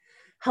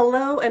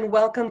Hello and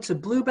welcome to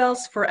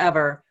Bluebells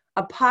Forever,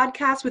 a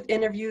podcast with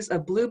interviews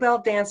of Bluebell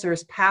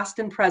dancers past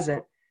and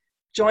present.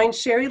 Join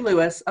Sherry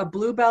Lewis, a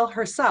Bluebell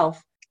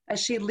herself, as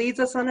she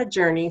leads us on a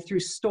journey through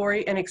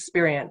story and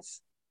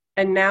experience.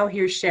 And now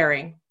here's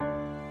Sherry.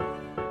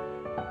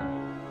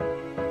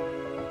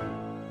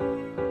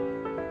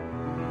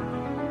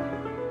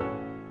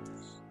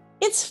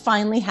 It's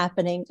finally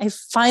happening. I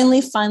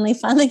finally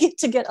get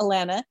to get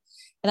Alana.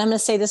 And I'm going to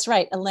say this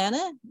right.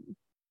 Alana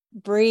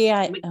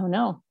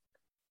Bryannis.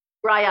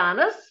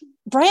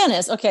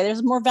 Okay,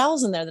 there's more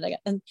vowels in there that I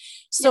got. And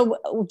so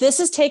This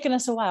has taken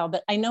us a while,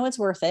 but I know it's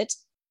worth it.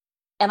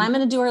 And I'm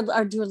going to do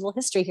do a little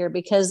history here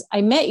because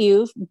I met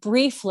you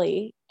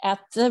briefly at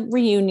the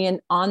reunion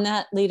on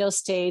that Lido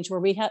stage where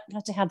we got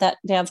to have that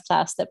dance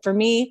class that for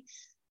me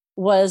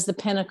was the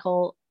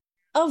pinnacle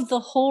of the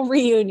whole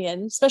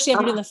reunion, especially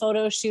after doing the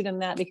photo shoot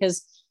and that,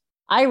 because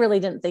I really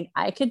didn't think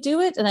I could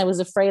do it. And I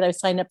was afraid I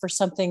signed up for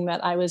something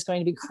that I was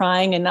going to be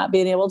crying and not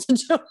being able to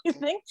do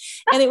anything.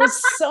 And it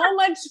was so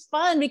much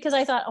fun because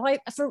I thought,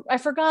 I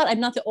forgot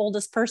I'm not the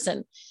oldest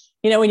person.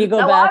 You know, when you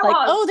go back,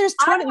 there's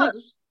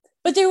 20,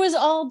 but there was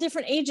all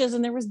different ages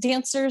and there was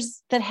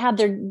dancers that had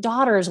their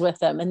daughters with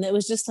them. And it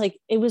was just like,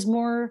 it was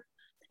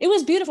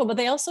beautiful, but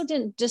they also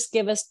didn't just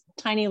give us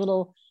tiny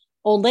little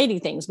old lady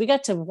things. We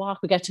got to walk,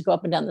 we got to go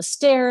up and down the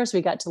stairs.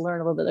 We got to learn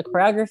a little bit of the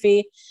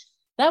choreography.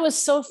 That was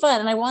so fun.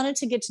 And I wanted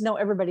to get to know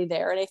everybody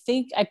there. And I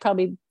think I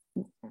probably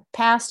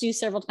passed you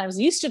several times.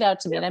 You stood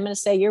out to me and I'm going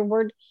to say your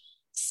word,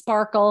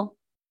 sparkle,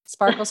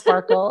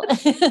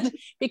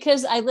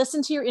 because I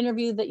listened to your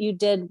interview that you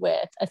did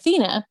with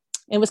Athena.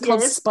 It was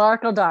called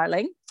Sparkle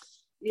Darling.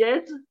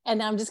 Yes.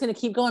 And I'm just going to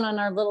keep going on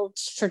our little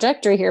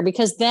trajectory here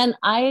because then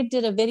I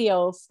did a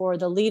video for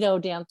the Lido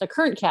dance, the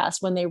current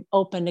cast when they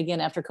opened again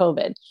after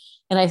COVID.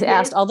 And I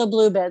asked all the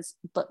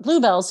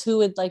Bluebells who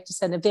would like to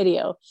send a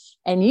video.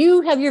 And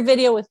you have your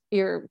video with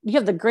you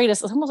have the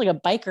greatest, it's almost like a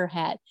biker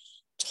hat,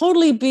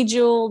 totally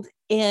bejeweled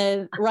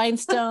in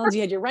rhinestones.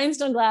 You had your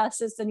rhinestone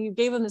glasses and you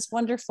gave them this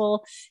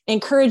wonderful,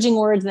 encouraging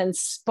words, and then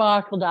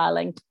sparkle,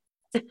 darling.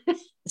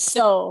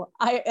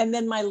 And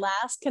then my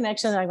last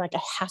connection, I'm like,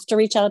 I have to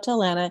reach out to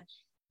Alana,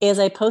 is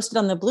I posted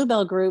on the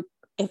Bluebell group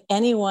if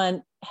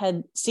anyone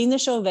had seen the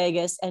show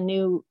Vegas and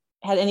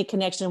had any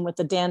connection with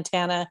the Dan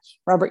Tana,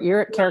 Robert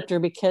Urich character,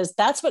 because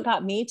that's what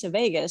got me to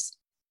Vegas.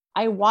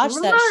 I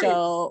watched that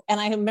show and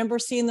I remember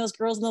seeing those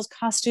girls in those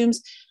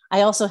costumes.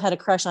 I also had a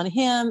crush on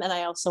him and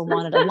I also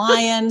wanted a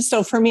lion.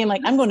 So for me, I'm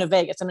like, I'm going to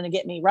Vegas. I'm going to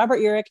get me Robert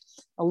Urich,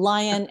 a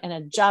lion, and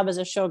a job as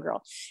a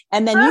showgirl.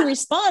 And then you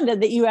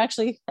responded that you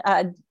actually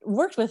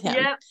worked with him.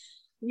 Yeah.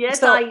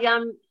 Yes, so,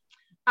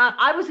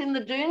 I was in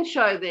the Dune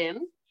show then,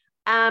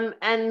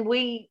 and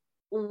we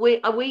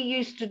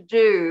used to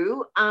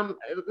do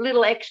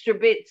little extra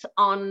bits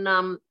on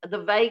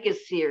the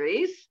Vegas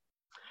series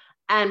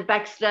and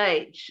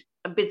backstage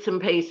bits and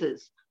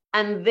pieces.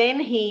 And then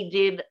he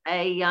did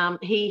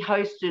he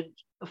hosted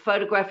a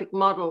photographic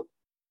model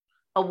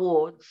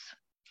awards,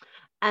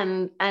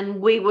 and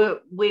we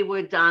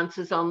were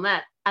dancers on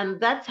that, and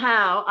that's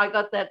how I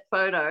got that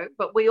photo.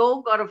 But we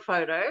all got a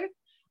photo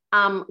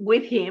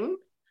with him,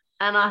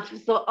 and I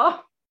just thought,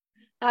 oh,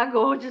 how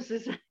gorgeous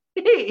is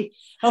he?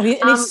 Oh,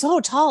 and he's so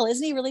tall,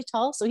 isn't he? Really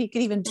tall, so he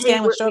could even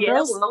stand with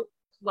showgirls. Yeah,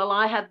 well,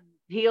 I had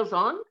heels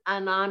on,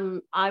 and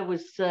I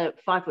was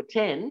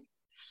 5'10".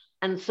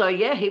 And so,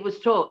 he was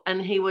tall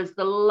and he was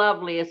the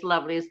loveliest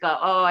guy.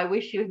 Oh, I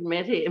wish you'd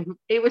met him.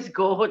 He was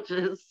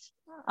gorgeous.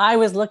 I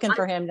was looking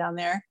for him down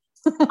there.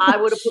 I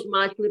would have put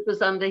my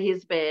slippers under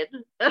his bed.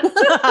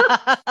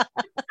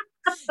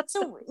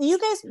 So you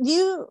guys,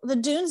 the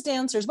Dunes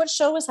dancers, what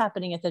show was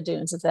happening at the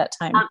Dunes at that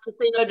time?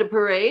 Casino de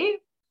Paris.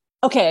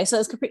 Okay, so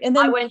it's Capri. And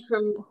then I went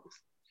from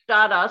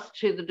Stardust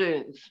to the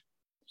Dunes.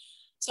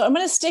 So I'm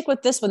going to stick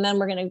with this one. Then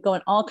we're going to go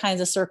in all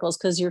kinds of circles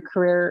because your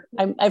career,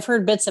 I've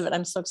heard bits of it.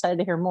 I'm so excited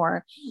to hear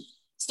more.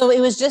 So it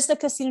was just the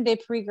Casino de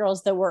Paris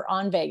girls that were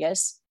on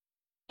Vegas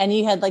and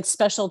you had like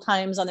special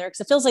times on there.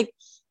 Cause it feels like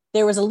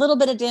there was a little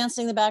bit of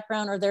dancing in the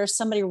background or there's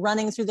somebody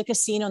running through the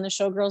casino and the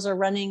showgirls are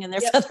running and their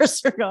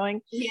feathers are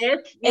going. Yes.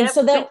 And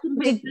so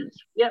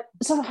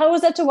so how was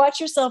that to watch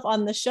yourself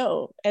on the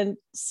show and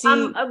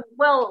see?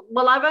 Well,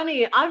 I've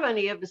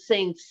only ever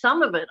seen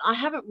some of it. I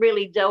haven't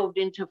really delved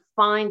into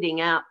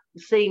finding out,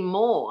 see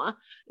more,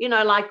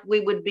 like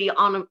we would be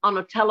on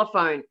a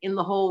telephone in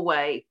the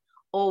hallway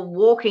or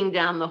walking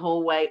down the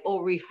hallway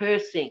or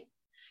rehearsing,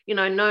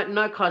 no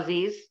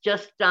cozies,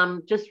 just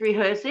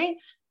rehearsing.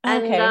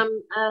 Okay.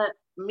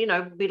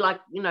 And be like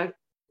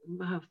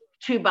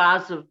 2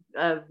 bars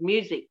of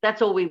music,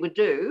 that's all we would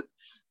do,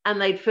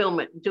 and they'd film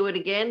it, do it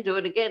again,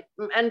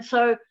 and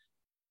so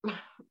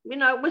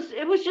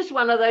it was just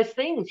one of those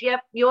things.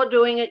 Yep, you're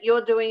doing it.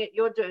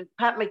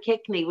 Pat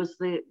McKechnie was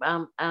the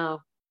our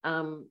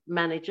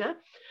manager,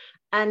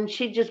 and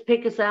she'd just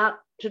pick us out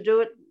to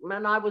do it,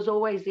 and I was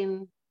always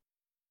in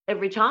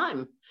every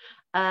time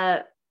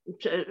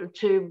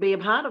to be a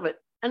part of it.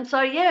 And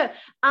so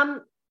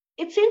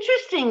it's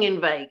interesting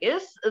in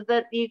Vegas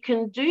that you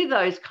can do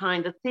those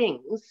kind of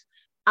things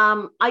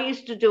I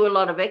used to do a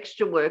lot of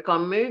extra work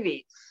on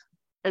movies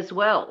as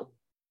well.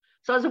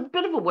 So I was a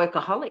bit of a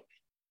workaholic.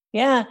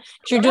 Yeah.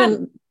 You're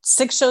doing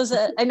 6 shows.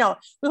 I know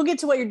we'll get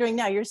to what you're doing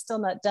now. You're still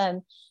not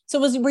done. So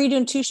were you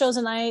doing 2 shows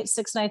a night,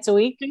 6 nights a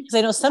week? Because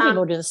I know some people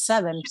were doing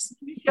 7. 2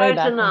 shows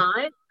a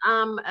night.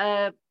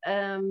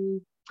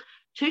 2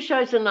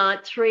 shows a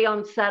night, 3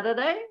 on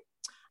Saturday.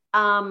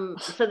 So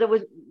there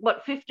was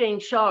 15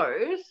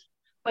 shows,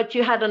 but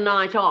you had a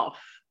night off.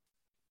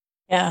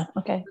 Yeah.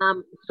 Okay.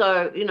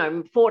 So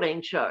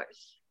 14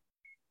 shows.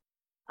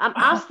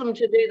 Ask them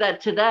to do that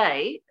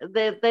today.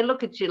 They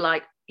look at you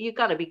like, you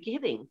got to be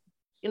kidding.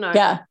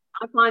 Yeah.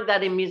 I find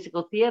that in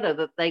musical theatre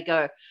that they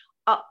go,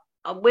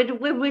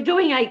 we're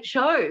doing 8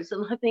 shows,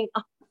 and I think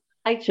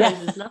 8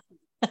 shows is nothing.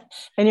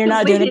 And you're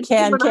not doing a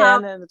can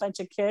and a bunch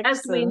of kicks.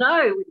 As we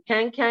know, with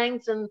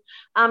can-cans and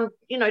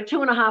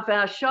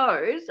 2.5-hour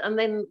shows, and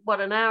then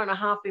an hour and a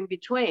half in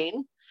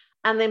between,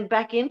 and then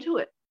back into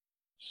it.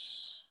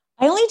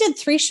 I only did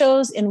 3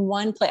 shows in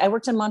one play. I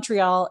worked in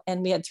Montreal,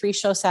 and we had 3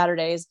 show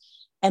Saturdays.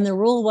 And the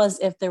rule was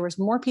if there was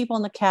more people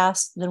in the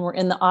cast than were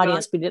in the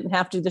audience, we didn't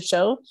have to do the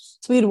show.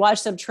 So we'd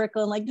watch them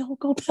trickle and like, no,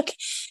 go back.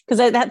 Because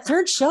that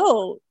 3rd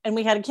show, and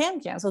we had a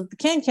can. So the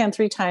can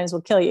 3 times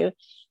will kill you.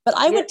 But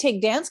I would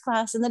take dance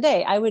class in the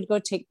day. I would go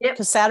take,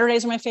 because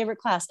Saturdays are my favorite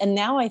class. And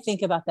now I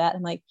think about that.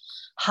 I'm like,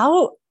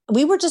 how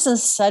we were just in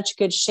such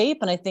good shape.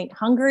 And I think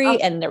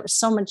hungry, and there was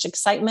so much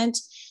excitement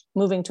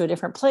moving to a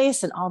different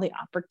place and all the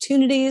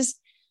opportunities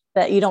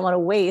that you don't want to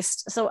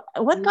waste. So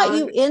what got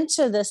you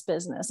into this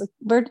business?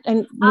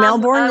 And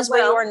Melbourne is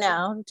where you are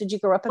now. Did you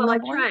grow up in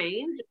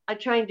Melbourne? I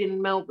trained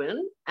in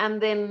Melbourne,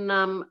 and then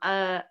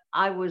I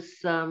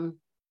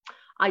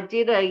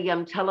did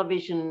a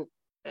television.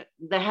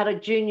 They had a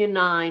Junior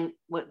 9,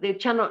 the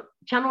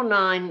Channel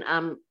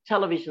 9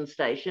 television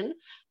station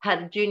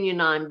had a Junior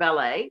 9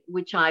 ballet,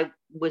 which I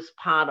was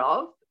part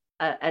of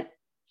at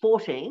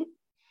 14.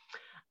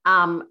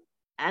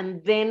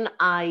 And then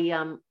I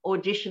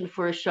auditioned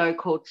for a show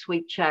called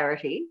Sweet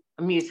Charity,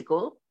 a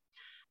musical,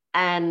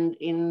 and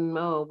in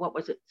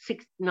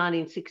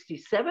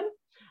 1967,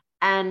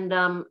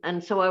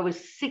 and so I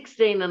was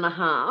 16 and a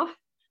half,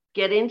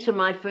 get into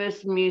my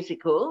first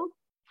musical.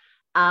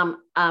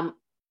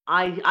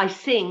 I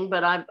sing,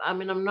 but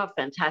I'm not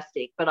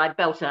fantastic, but I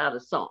belt out a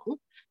song.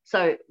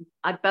 So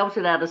I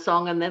belted out a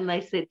song, and then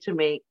they said to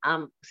me,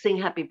 sing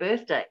Happy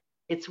Birthday.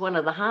 It's one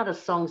of the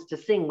hardest songs to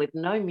sing with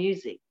no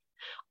music,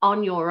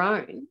 on your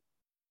own,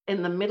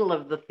 in the middle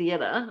of the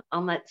theatre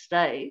on that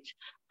stage.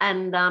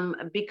 And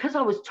because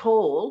I was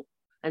tall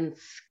and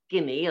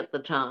skinny at the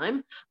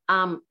time,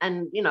 and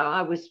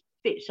I was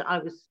fit, I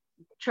was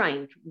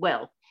trained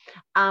well,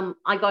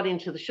 I got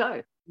into the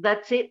show.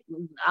 That's it.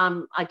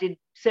 I did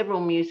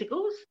several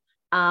musicals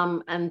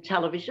and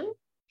television,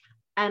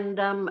 and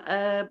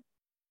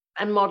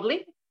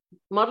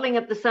modeling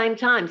at the same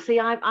time. See,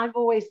 I've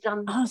always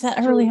done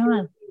that early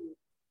on.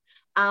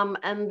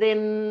 And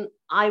then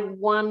I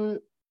won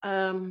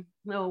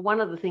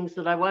one of the things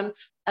that I won,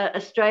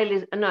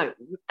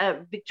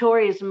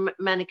 Victoria's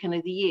Mannequin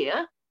of the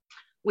Year,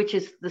 which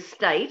is the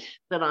state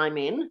that I'm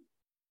in,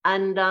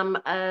 and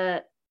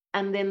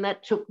then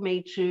that took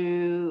me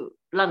to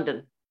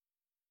London.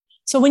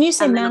 So when you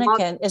say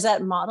mannequin, is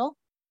that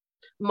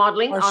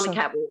modeling on a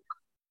catwalk?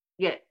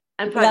 Yeah,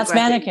 and that's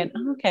mannequin.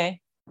 Oh, okay.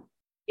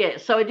 Yeah,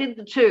 so I did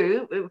the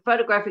 2,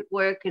 photographic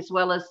work as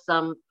well as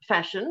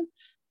fashion,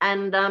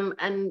 and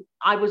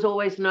I was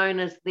always known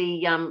as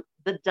the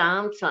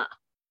dancer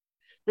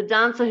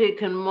who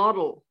can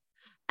model,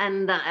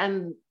 and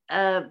the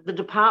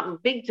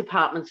big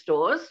department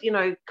stores,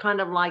 kind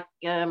of like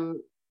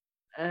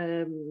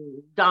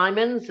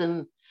Diamonds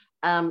and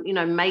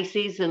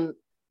Macy's and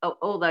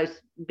all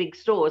those big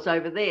stores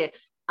over there.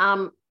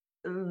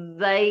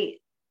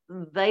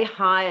 They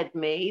hired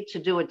me to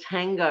do a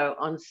tango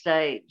on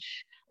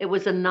stage. It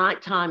was a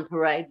nighttime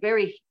parade,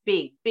 very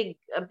big,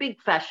 a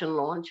big fashion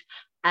launch,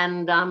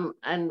 and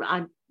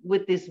I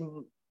with this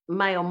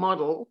male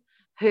model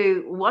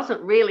who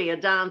wasn't really a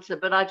dancer,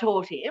 but I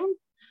taught him,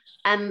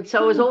 and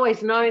so I was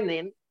always known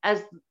then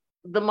as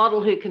the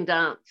model who can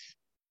dance.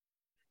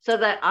 So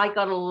that I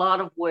got a lot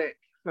of work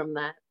from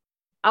that.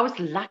 I was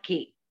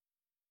lucky.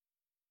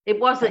 It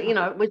wasn't,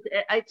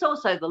 it's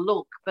also the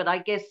look, but I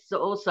guess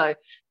also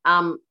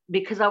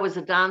because I was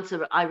a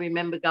dancer, I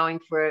remember going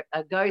for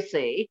a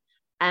go-see,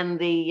 and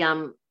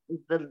the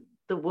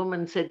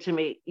woman said to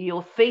me,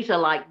 "Your feet are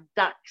like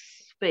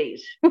duck's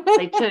feet.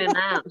 They turn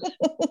out."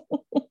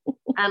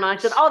 And I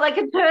said, "Oh, they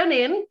can turn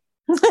in."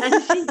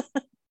 And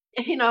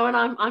she, and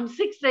I'm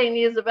 16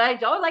 years of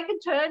age. "Oh, they can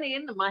turn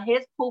in." And my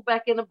hair's pulled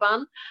back in a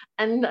bun.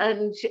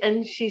 And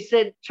she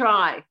said,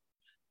 "Try."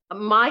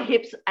 My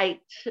hips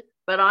ached,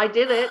 but I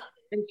did it.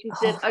 And she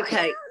said,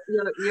 "Okay,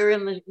 you'll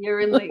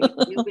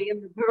be in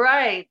the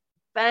parade."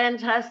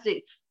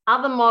 Fantastic.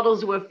 Other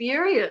models were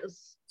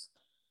furious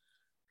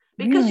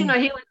because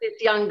here was this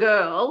young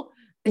girl,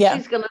 and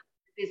she's going to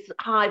this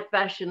high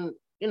fashion,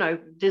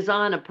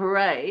 designer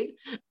parade.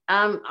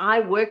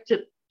 I worked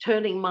it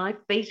turning my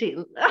feet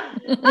in.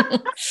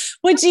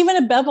 Which even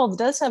a bevel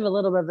does have a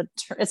little bit of a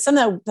turn. It's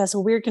something that's a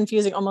weird,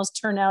 confusing, almost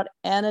turn out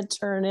and a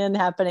turn in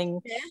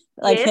happening,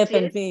 like hip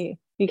and feet.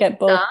 You get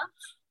both.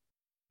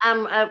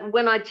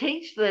 When I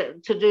teach to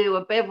do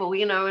a bevel,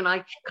 you know, and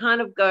I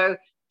kind of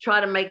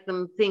try to make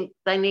them think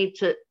they need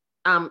to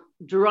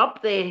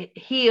drop their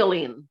heel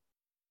in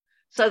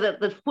so that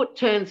the foot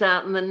turns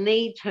out and the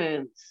knee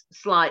turns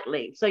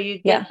slightly. So you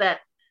get that,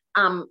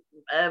 I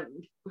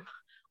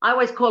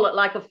always call it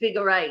like a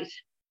figure eight,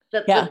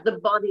 that the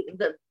body,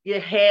 your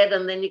head,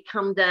 and then you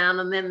come down,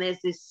 and then there's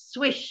this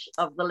swish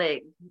of the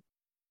leg.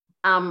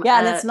 And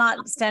it's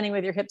not standing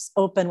with your hips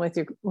open with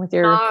your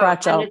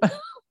crotch out.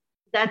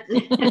 That's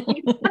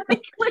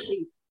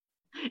exactly.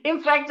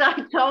 In fact,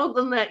 I told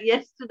them that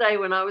yesterday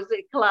when I was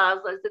at class.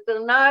 I said to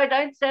them, "No,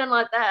 don't stand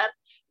like that.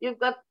 You've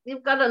got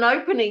an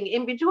opening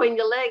in between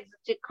your legs.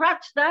 It's your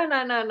crotch. No.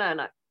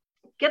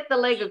 Get the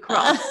leg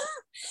across."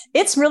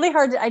 It's really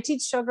hard. I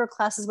teach showgirl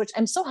classes, which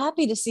I'm so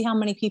happy to see how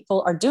many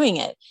people are doing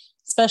it,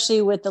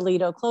 especially with the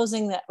Lido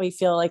closing, that we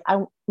feel like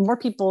more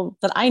people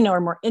that I know are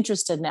more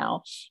interested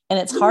now, and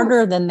it's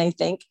harder than they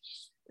think.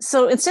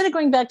 So instead of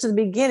going back to the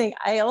beginning,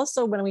 I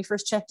also, when we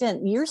first checked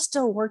in, you're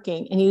still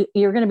working, and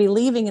you're going to be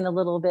leaving in a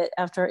little bit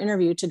after our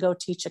interview to go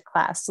teach a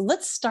class. So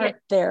let's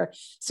start there.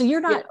 So you're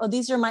not,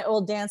 these are my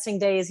old dancing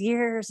days,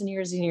 years and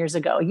years and years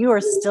ago. You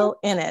are still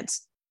in it.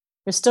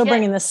 You're still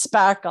bringing the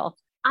sparkle.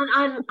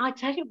 And I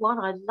tell you what,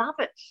 I love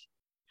it.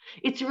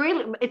 It's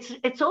really,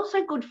 it's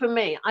also good for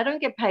me. I don't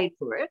get paid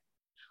for it.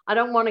 I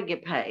don't want to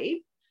get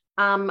paid.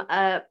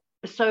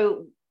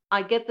 So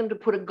I get them to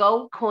put a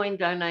gold coin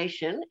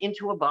donation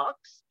into a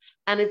box,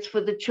 and it's for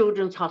the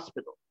Children's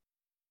Hospital.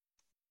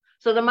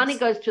 So the money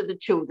goes to the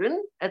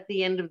children at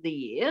the end of the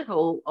year,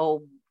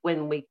 or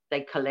when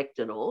they collect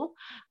it all.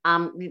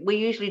 We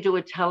usually do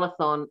a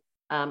telethon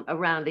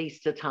around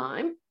Easter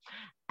time,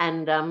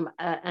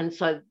 and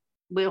so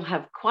we'll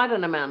have quite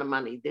an amount of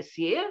money this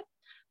year.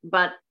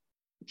 But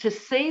to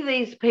see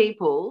these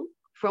people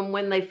from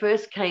when they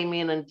first came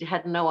in and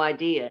had no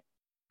idea,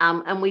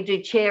 and we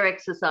do chair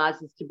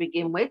exercises to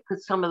begin with,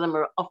 because some of them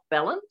are off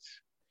balance.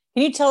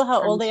 Can you tell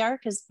how old they are?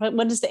 Because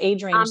what is the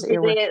age range that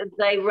you're with?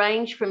 They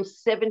range from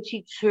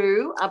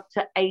 72 up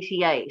to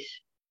 88.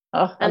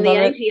 Oh, and the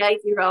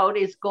 88-year-old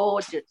is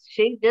gorgeous.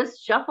 She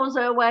just shuffles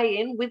her way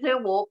in with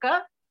her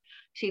walker.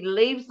 She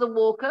leaves the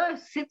walker,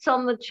 sits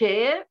on the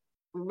chair,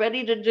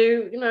 ready to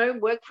do,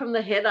 work from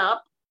the head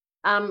up,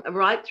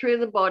 right through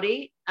the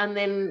body, and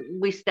then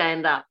we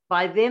stand up.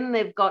 By then,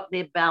 they've got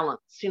their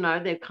balance.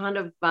 They're kind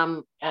of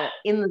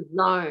in the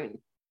zone.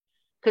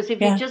 Because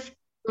if you just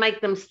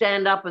make them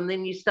stand up and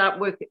then you start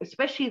working,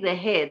 especially their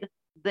head,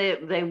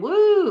 they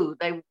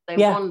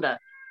wander.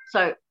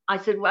 So I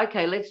said, well,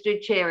 okay, let's do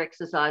chair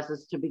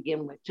exercises to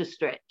begin with, to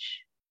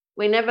stretch.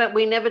 We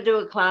never do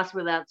a class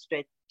without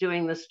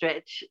doing the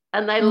stretch,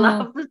 and they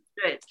love the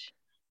stretch.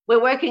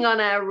 We're working on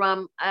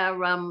our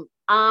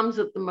arms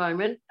at the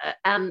moment,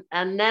 and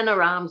nana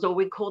arms, or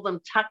we call them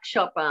tuck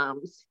shop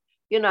arms,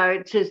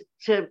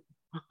 to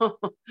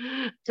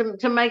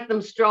make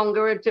them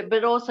stronger,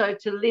 but also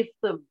to lift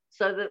them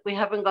so that we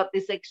haven't got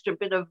this extra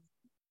bit of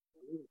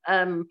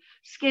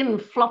skin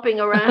flopping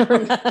around.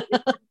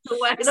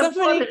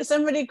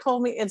 Somebody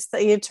told me it's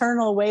the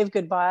eternal wave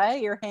goodbye.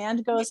 Your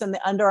hand goes and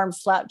the underarm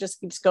flap just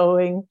keeps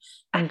going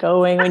and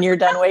going when you're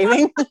done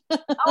waving.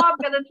 I'm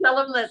going to tell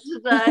them that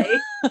today.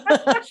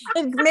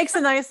 It makes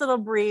a nice little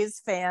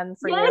breeze fan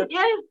for you.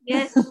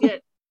 Yes. So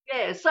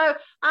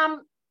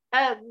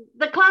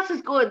the class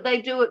is good.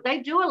 They do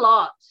a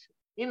lot.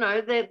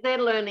 They're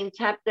learning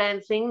tap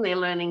dancing, they're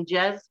learning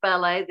jazz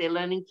ballet, they're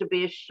learning to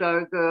be a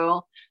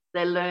showgirl.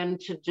 They learn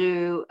to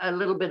do a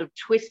little bit of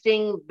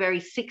twisting,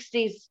 very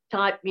 60s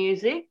type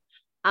music.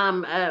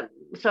 They're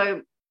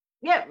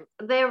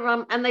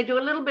and they do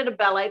a little bit of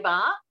ballet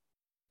bar.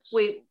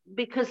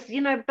 Because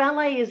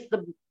ballet is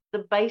the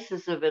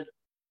basis of it,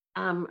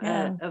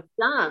 of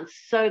dance.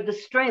 So the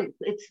strength,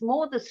 it's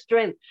more the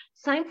strength.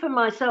 Same for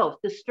myself,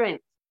 the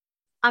strength.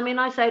 I mean,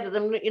 I say to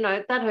them,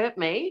 that hurt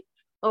me.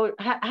 Or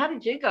how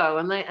did you go?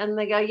 And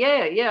they go,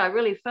 yeah, I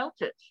really felt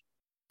it.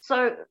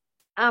 So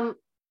I'm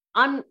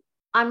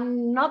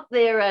not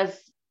there as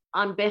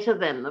I'm better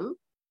than them.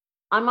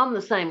 I'm on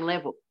the same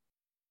level.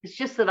 It's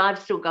just that I've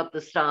still got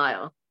the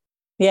style.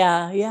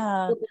 Yeah.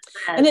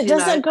 And it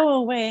doesn't go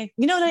away.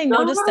 You know what I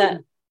noticed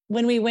that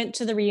when we went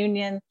to the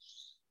reunion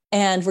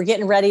and we're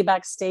getting ready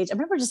backstage, I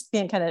remember just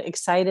being kind of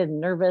excited and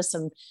nervous.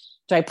 And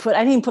I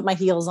didn't even put my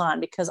heels on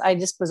because I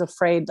just was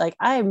afraid, like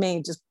I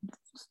may just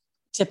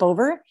tip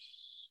over.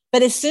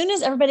 But as soon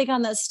as everybody got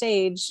on that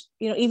stage,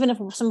 even if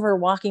some of them were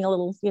walking a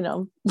little,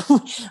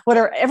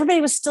 whatever,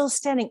 everybody was still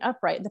standing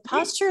upright. The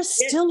posture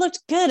still looked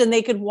good and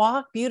they could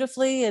walk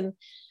beautifully. And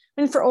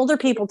for older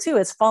people too,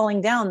 it's falling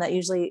down. That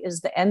usually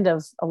is the end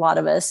of a lot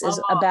of us, is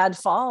a bad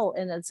fall,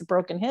 and it's a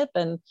broken hip.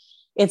 And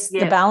it's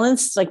the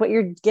balance, like what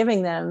you're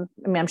giving them.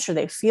 I mean, I'm sure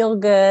they feel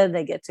good.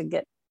 They get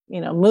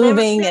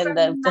moving, they're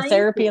and the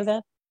therapy of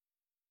that.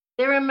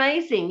 They're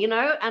amazing, and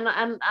I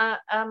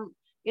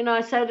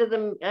say to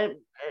them,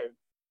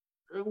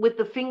 with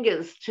the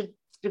fingers to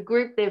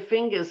group their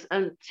fingers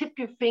and tip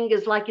your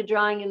fingers like you're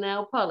drying your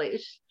nail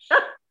polish.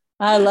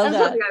 I love and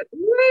that. So they go,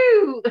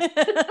 woo!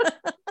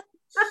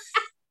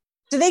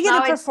 Do they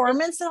get a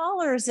performance at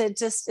all, or is it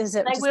just they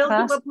will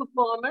class? Do a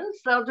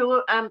performance. They'll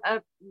do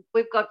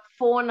we've got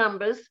 4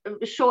 numbers,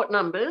 short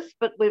numbers,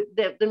 but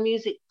the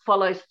music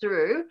follows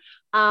through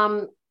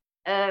for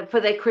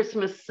their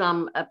Christmas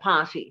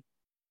party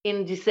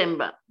in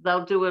December.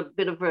 They'll do a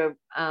bit of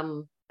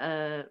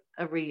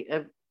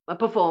a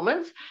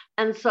performance,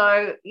 and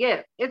so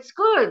yeah, it's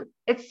good.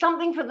 It's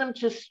something for them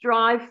to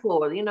strive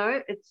for. You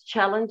know, it's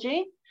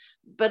challenging.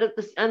 But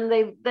and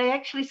they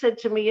actually said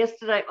to me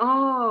yesterday,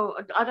 oh,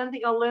 I don't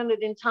think I'll learn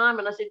it in time.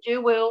 And I said,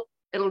 you will.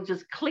 It'll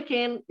just click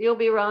in. You'll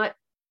be right.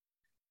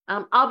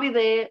 I'll be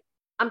there.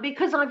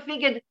 Because I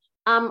figured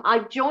I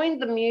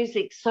joined the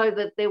music so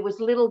that there was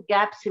little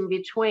gaps in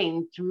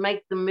between to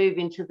make them move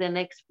into their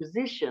next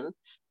position.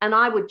 And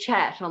I would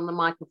chat on the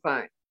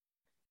microphone.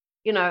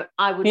 You know,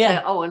 I would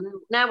say, oh, and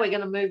now we're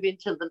going to move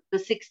into the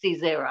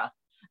 60s era.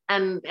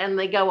 And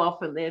they go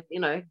off and they're,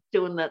 you know,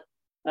 doing that.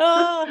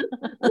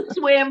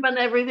 Swim and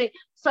everything.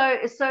 So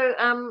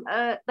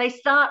they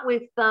start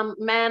with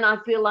Man, I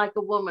Feel Like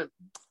a Woman.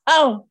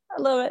 Oh, I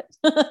love it.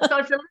 So it's a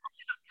little bit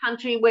of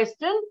country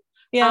western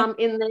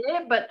in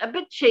there, but a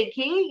bit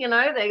cheeky, you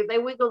know, they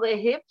wiggle their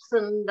hips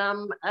and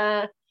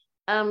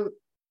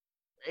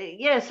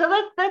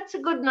so that's a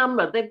good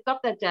number. They've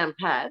got that down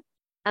pat.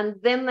 And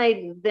then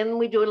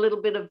we do a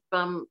little bit of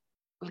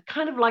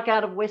kind of like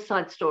out of West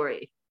Side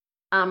Story.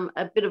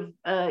 A bit of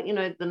you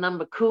know, the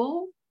number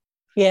Cool.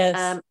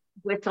 Yes.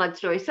 West Side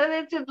Story. So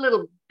they did a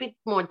little bit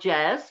more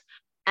jazz.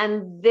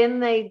 And then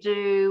they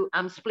do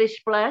Splish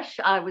Splash,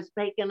 I Was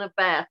Taking a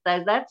Bath.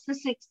 That's the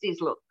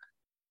 60s look.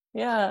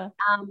 Yeah.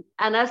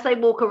 And as they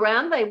walk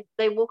around,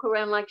 they walk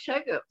around like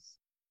showgirls.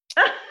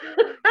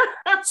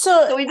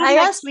 So we didn't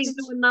actually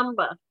do a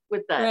number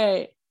with that.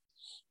 Right.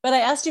 But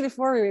I asked you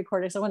before we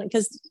recorded, so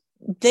because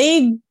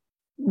they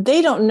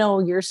don't know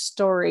your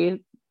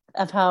story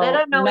of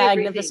how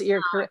magnificent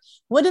your career.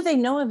 What do they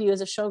know of you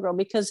as a showgirl?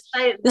 Because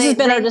this has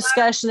been our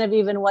discussion of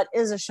even what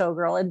is a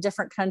showgirl in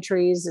different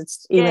countries.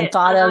 It's even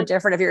thought of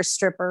different if you're a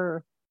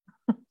stripper.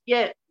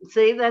 Yeah,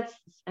 see, that's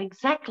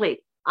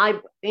exactly. They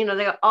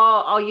go,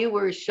 oh, you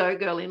were a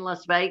showgirl in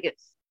Las Vegas.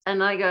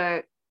 And I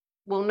go,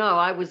 well, no,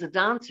 I was a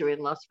dancer in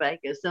Las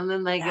Vegas. And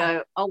then they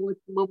go, oh,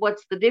 well,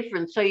 what's the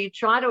difference? So you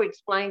try to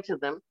explain to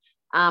them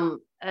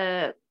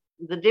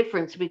the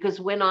difference, because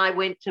when I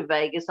went to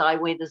Vegas, I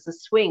went as a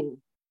swing.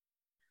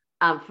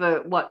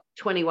 For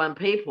 21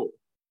 people.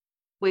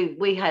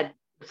 We had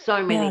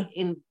so many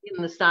in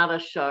the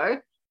Stardust show,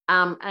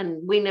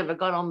 and we never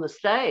got on the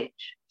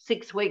stage.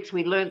 6 weeks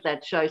we learned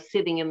that show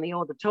sitting in the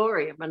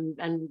auditorium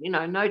and you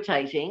know,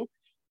 notating.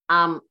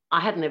 I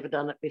had never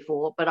done it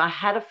before, but I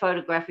had a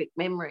photographic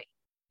memory.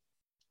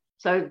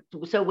 So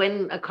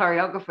when a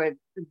choreographer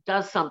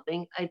does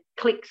something, it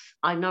clicks.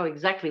 I know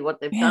exactly what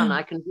they've done.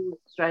 I can do it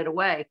straight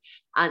away.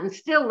 And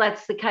still,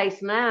 that's the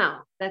case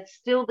now. That's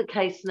still the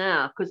case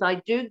now, because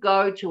I do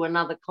go to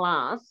another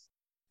class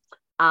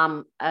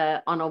on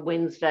a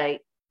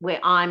Wednesday where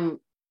I'm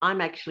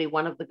actually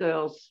one of the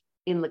girls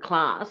in the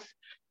class,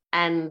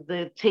 and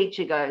the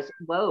teacher goes,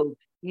 "Whoa,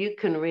 you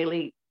can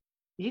really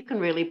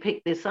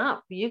pick this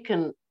up. You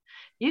can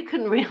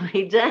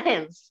really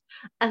dance."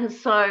 And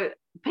so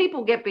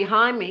people get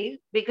behind me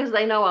because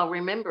they know I'll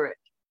remember it.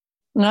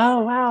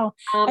 Oh, wow.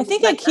 I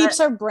think it keeps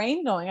our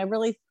brain going. I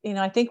really,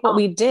 I think what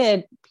we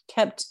did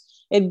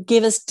it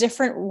gave us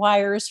different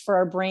wires for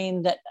our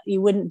brain that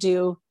you wouldn't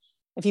do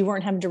if you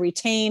weren't having to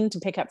retain, to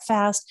pick up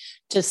fast,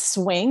 to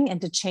swing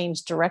and to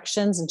change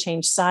directions and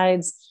change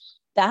sides.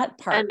 That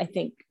part, I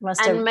think,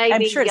 must have, maybe,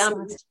 I'm sure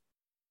it's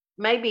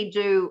maybe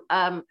do,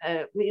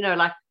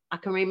 like I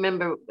can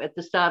remember at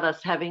the start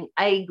us having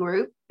A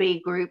group,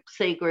 B group,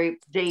 C group,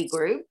 D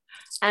group.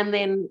 And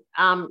then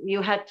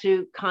you had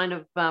to kind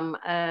of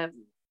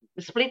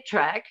split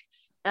track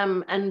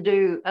and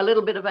do a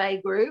little bit of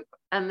A group.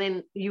 And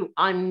then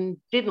I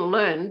didn't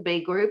learn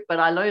B group, but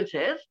I learned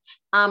it.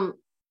 I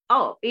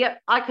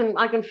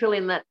can fill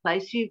in that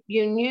place.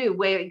 You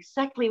knew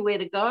exactly where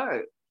to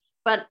go.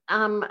 But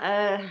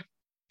I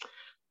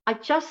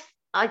just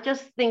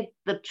think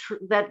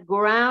that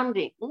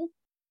grounding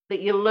that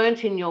you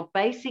learnt in your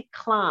basic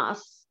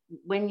class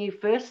when you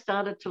first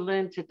started to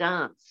learn to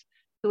dance,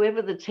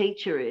 whoever the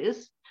teacher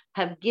is,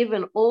 have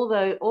given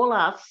all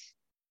us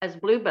as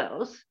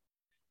Bluebells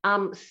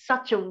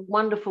such a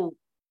wonderful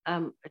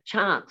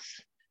chance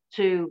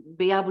to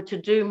be able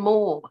to do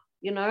more.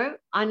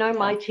 I know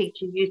my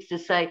teacher used to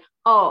say,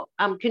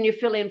 can you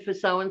fill in for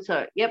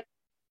so-and-so? Yep.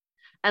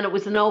 And it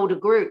was an older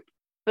group,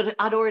 but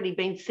I'd already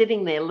been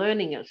sitting there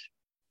learning it.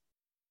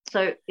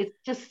 So it's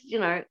just,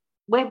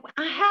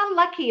 how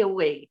lucky are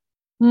we?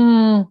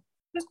 We're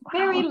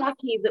very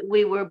lucky that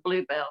we were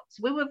Bluebells.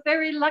 We were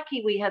very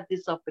lucky we had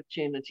this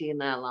opportunity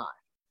in our life.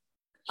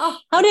 Oh,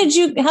 how did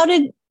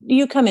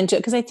you come into it?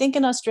 Because I think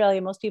in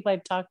Australia, most people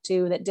I've talked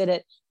to that did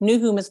it knew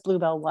who Miss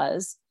Bluebell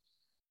was.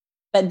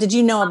 But did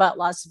you know about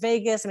Las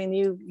Vegas? I mean,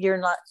 you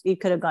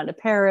could have gone to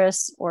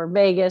Paris or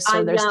Vegas,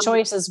 or there's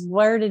choices.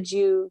 Why did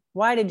you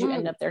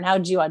end up there, and how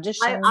did you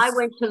audition? I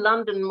went to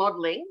London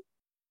modeling,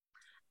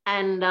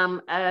 and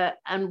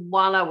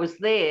while I was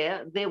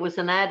there was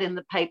an ad in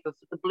the paper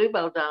for the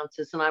Bluebell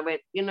dancers, and I went,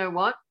 you know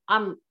what?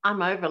 I'm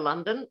over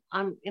London.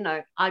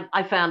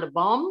 I found a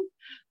bomb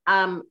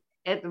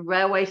at the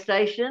railway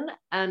station,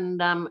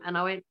 and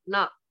I went,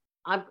 no,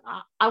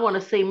 I want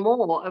to see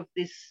more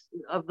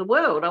of the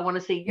world. I want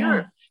to see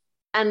Europe.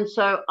 And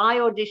so I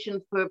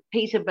auditioned for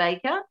Peter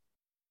Baker,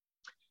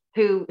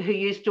 who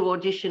used to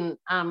audition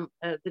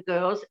the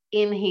girls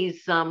in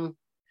his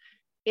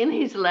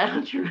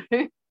lounge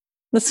room.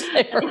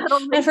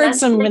 I've heard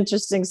some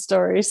interesting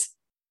stories.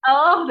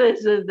 Oh,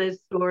 there's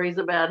stories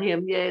about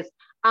him. Yes,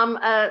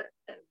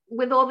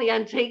 with all the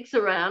antiques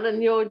around,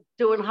 and you're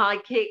doing high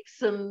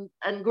kicks and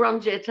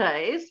grand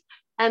jetés,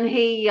 and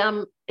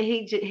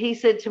he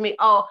said to me,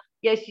 "Oh,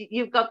 yes,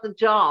 you've got the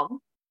job,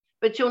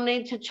 but you'll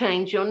need to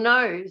change your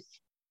nose."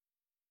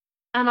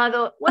 And I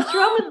thought, what's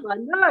wrong with my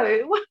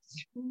nose?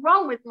 What's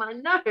wrong with my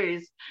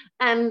nose?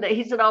 And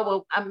he said, oh,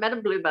 well,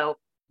 Madame Bluebell,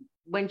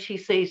 when she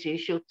sees you,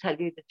 she'll tell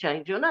you to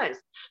change your nose.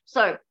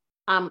 So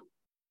I'm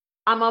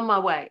on my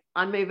way.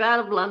 I move out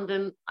of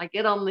London. I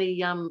get on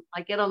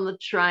the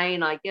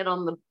train. I get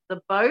on the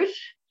boat,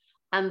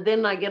 and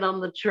then I get on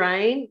the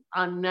train.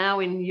 I'm now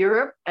in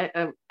Europe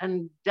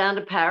and down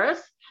to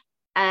Paris.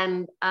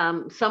 And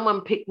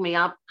someone picked me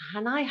up,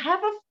 and I have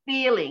a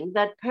feeling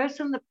that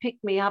person that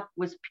picked me up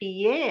was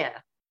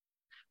Pierre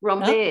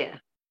Rambert.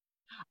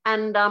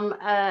 And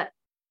I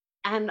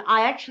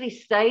actually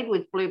stayed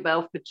with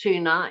Bluebell for 2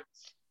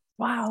 nights.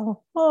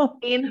 Wow.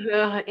 In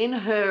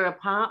her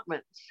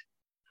apartment.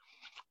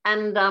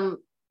 And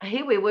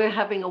here we were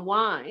having a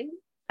wine,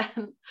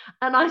 and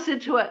I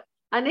said to her,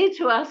 I need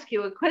to ask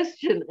you a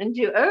question. And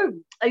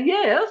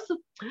yes.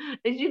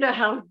 And you know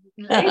how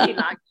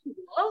ladylike she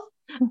was.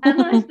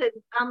 And I said,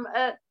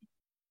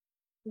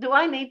 do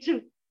I need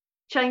to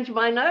change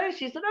my nose?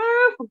 She said,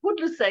 oh, for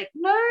goodness sake,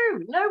 no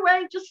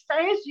way, just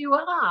stay as you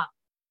are.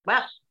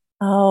 Well,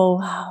 oh,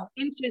 wow.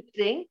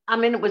 Interesting. I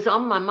mean, it was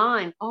on my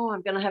mind. Oh,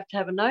 I'm going to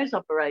have a nose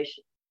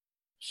operation.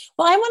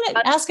 Well, I want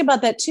to ask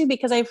about that too,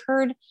 because I've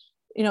heard,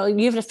 you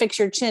have to fix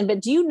your chin,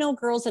 but do you know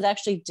girls that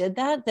actually did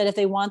that if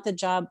they want the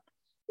job,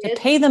 to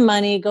pay the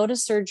money, go to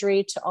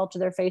surgery to alter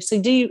their face? So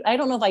I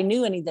don't know if I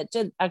knew any that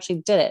did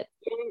it.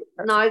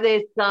 No,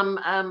 there's some,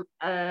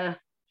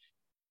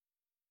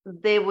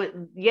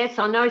 yes,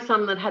 I know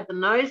some that had the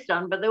nose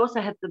done, but they also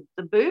had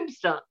the boobs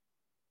done,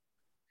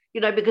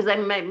 because they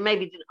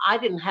maybe I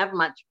didn't have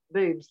much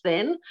boobs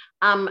then,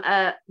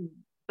 but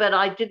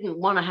I didn't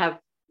want to have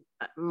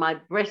my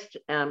breast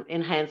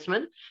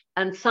enhancement,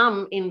 and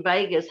some in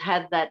Vegas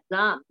had that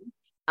done.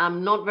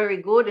 Not very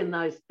good in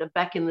those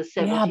back in the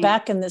 70s. Yeah,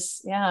 back in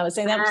this. Yeah, I was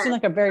saying that seemed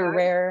like a very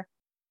rare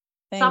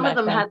thing. Some of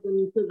them had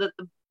them so that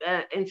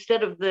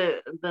instead of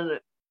the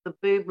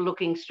boob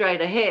looking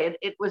straight ahead,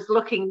 it was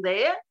looking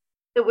there.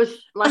 It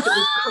was like it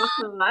was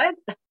cross-eyed,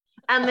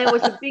 and there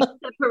was a big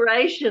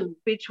separation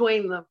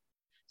between them.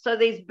 So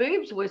these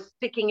boobs were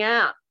sticking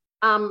out.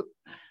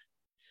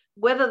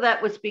 Whether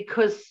that was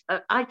because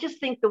I just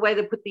think the way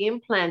they put the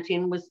implant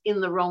in was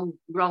in the wrong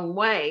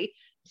way,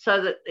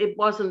 so that it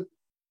wasn't.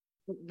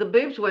 The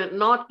boobs were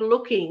not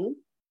looking,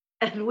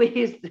 and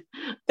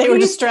they were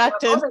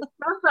distracted.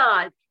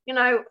 Cross-eyed.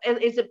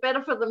 Is it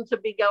better for them to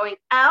be going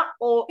out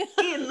or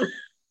in?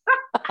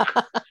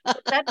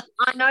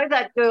 I know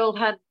that girl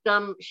had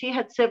she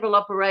had several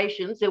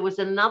operations. There was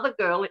another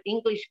girl, an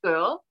English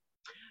girl,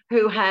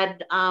 who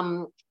had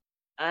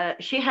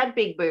she had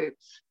big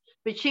boobs,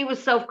 but she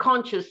was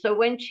self-conscious. So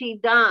when she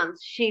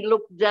danced, she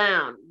looked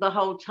down the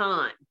whole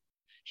time.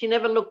 She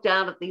never looked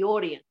out at the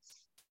audience.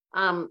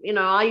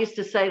 I used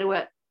to say to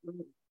her,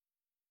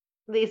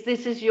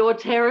 this is your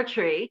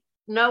territory.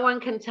 No one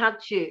can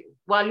touch you.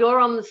 While you're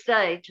on the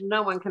stage,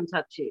 no one can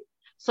touch you.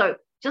 So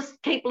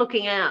just keep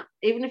looking out.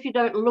 Even if you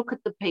don't look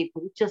at the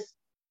people, just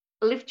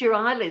lift your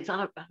eyelids.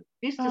 I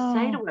used to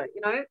say to her,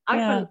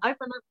 open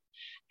up.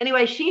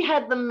 Anyway, she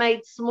had them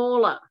made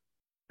smaller,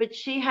 but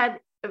she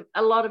had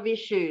a lot of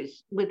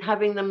issues with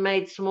having them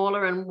made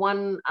smaller, and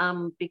one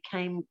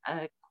became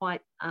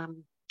quite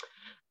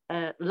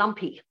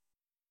lumpy.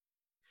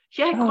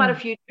 She had quite a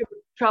few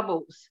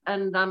troubles,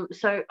 and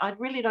so I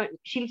really don't.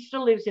 She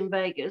still lives in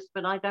Vegas,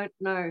 but I don't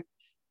know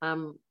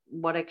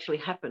what actually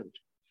happened.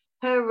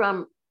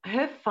 Her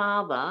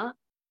father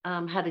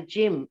had a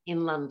gym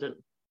in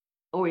London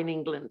or in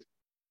England,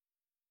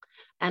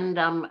 and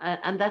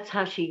that's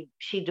how she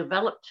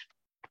developed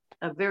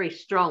a very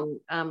strong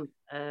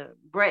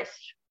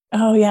breast.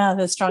 Oh yeah,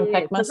 the strong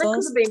pec muscles. So that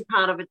could have been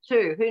part of it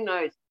too. Who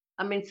knows?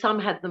 I mean, some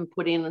had them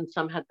put in and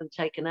some had them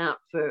taken out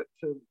for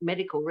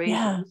medical reasons.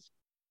 Yeah.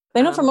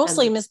 They know for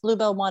mostly Miss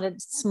Bluebell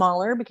wanted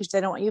smaller because they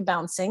don't want you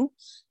bouncing.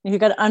 If you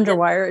got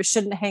underwire, it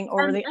shouldn't hang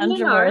over the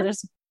underwire.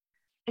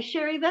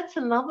 Sherry, that's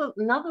another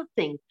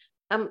thing.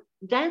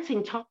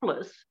 Dancing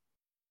topless,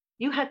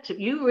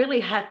 you really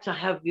had to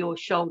have your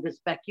shoulders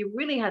back. You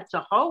really had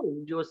to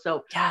hold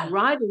yourself Yeah.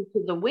 right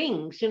into the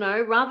wings,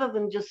 rather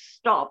than just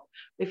stop.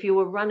 If you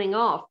were running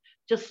off,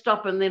 just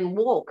stop and then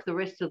walk the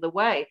rest of the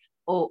way,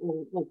 or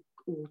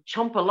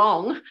chomp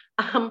along.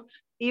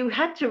 You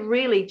had to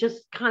really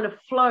just kind of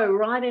flow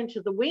right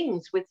into the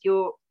wings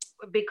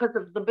because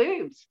of the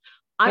boobs.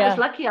 I was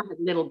lucky I had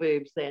little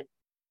boobs then.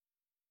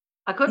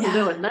 I couldn't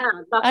do it now.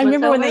 I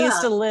remember when they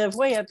used to live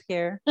way up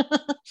here.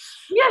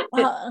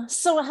 Yeah.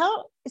 So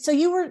how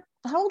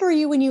old were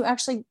you when you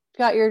actually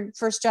got your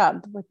first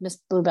job with Miss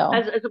Bluebell?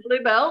 As a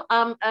Bluebell,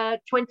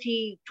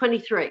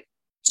 23.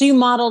 So you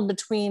modeled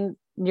between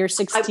your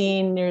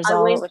 16 years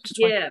old.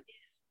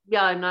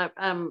 I know.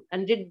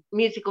 And did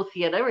musical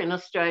theatre in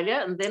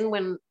Australia, and then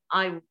when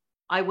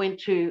I went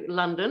to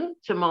London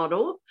to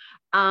model,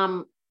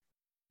 so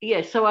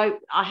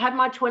I had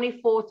my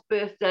 24th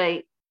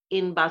birthday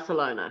in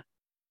Barcelona.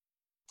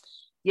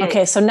 Yeah.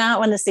 Okay, so now I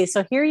want to see.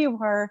 So here you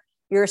were,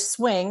 you're a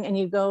swing, and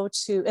you go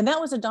to, and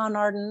that was a Don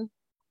Arden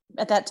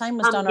at that time.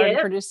 Was Don Arden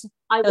producing?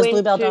 It was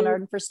Bluebell Don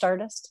Arden for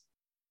Stardust.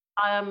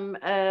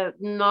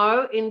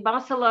 No, in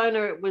Barcelona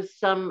it was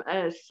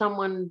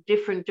someone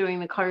different doing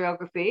the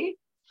choreography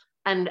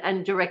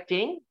and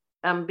directing,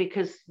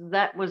 because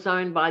that was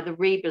owned by the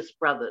Rebus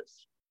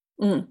brothers.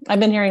 I've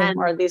been hearing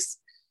more of these.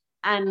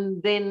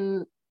 And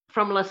then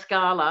from La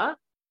Scala,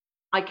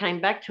 I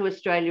came back to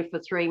Australia for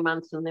 3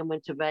 months and then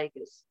went to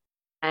Vegas.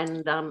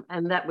 And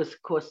that was,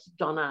 of course,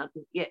 Don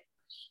Arden. Yeah.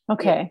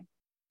 Okay. Yeah.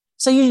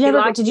 So you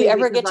never did you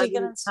ever get to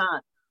get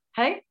on?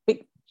 Hey?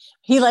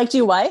 He liked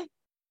you, why?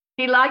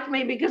 He liked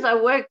me because I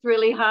worked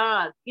really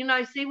hard.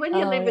 See, when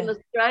you live in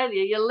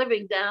Australia, you're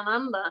living down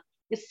under.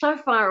 You're so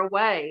far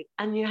away,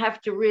 and you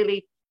have to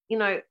really,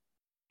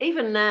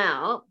 even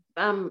now,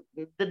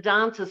 the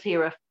dancers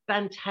here are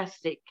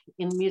fantastic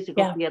in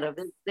musical theatre.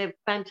 They're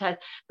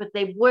fantastic, but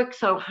they work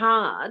so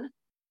hard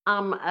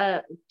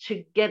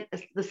to get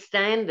the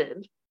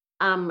standard,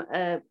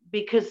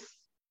 because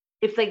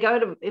if they go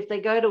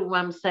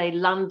to say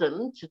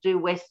London to do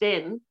West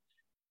End,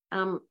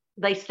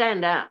 they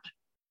stand out.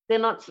 They're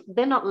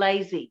not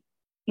lazy.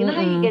 You know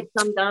how you get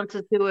some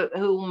dancers who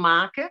will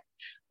mark it?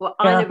 Well,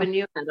 I never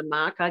knew how to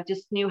mark. I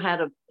just knew how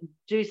to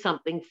do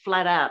something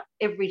flat out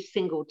every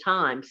single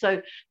time.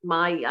 So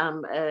my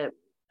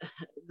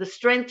the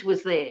strength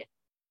was there.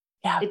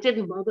 Yeah. It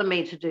didn't bother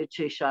me to do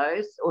 2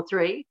 shows or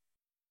 3.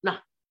 No,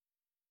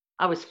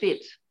 I was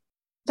fit.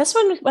 That's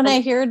when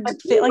I heard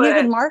like you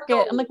could mark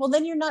it. I'm like, well,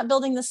 then you're not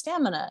building the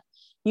stamina.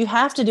 You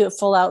have to do it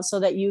full out so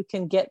that you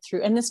can get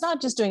through. And it's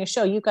not just doing a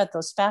show. You've got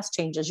those fast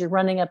changes. You're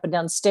running up and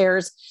down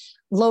stairs,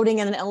 loading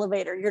in an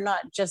elevator. You're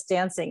not just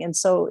dancing. And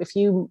so if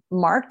you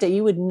marked it,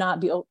 you would not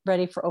be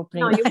ready for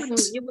opening night.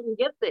 You wouldn't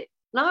get there.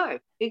 No,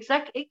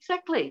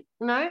 exactly.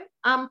 No.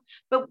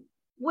 But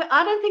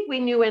I don't think we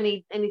knew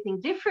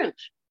anything different.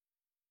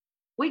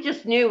 We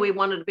just knew we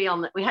wanted to be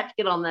on that. We had to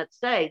get on that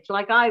stage.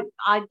 Like I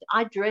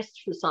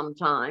dressed for some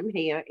time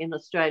here in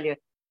Australia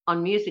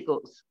on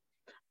musicals,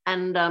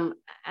 and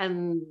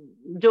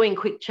doing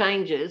quick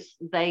changes.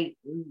 The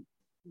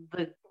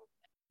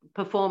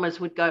performers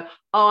would go,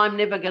 "Oh, I'm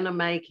never going to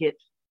make it,"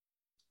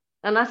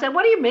 and I said,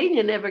 "What do you mean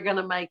you're never going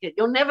to make it?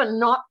 You'll never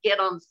not get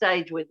on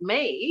stage with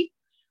me.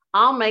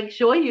 I'll make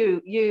sure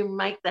you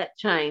make that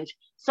change."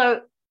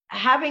 So,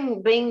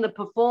 having been the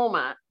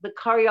performer, the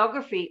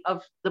choreography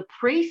of the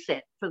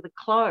preset for the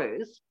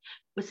clothes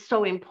was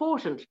so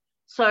important.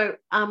 So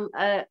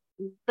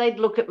they'd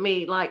look at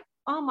me like,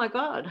 "Oh my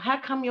God, how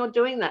come you're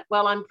doing that?"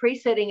 Well, I'm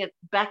presetting it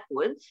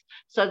backwards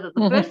so that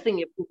the first thing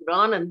you put it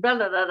on, and blah,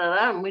 blah, blah,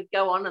 blah, and we'd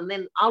go on, and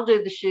then I'll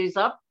do the shoes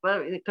up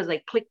because they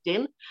clicked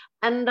in.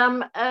 And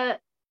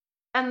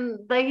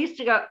they used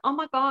to go, "Oh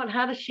my God,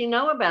 how does she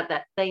know about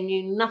that?" They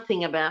knew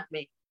nothing about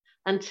me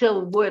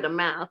until word of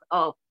mouth.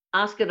 "Oh,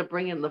 ask her to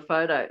bring in the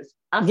photos."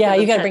 You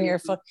got to bring your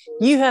photos.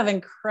 You have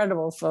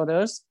incredible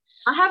photos.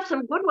 I have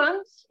some good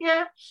ones.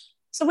 Yeah.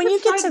 So when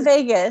you get to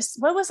Vegas,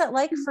 what was it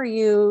like for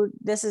you?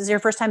 This is your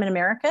first time in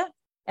America,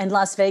 and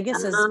Las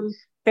Vegas is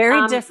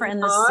very different in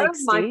the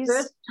 60s. My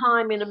first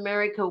time in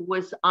America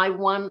was I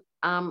won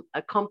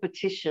a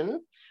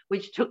competition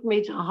which took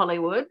me to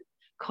Hollywood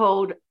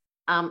called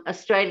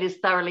Australia's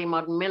Thoroughly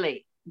Modern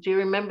Millie. Do you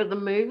remember the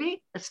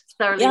movie?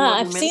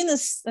 I've seen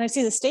this. I've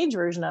seen the stage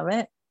version of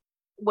it.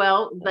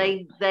 Well,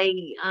 they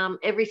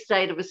every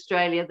state of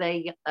Australia,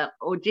 they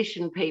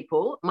audition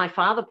people. My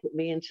father put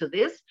me into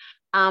this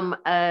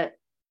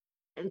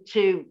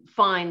to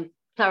find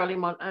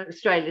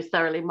Australia's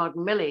Thoroughly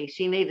Modern Millie.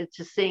 She needed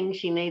to sing.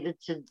 She needed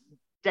to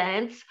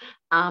dance.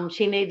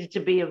 She needed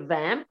to be a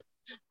vamp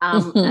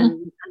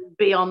and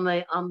be on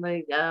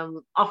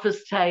the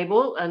office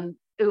table and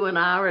ooh and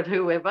ah at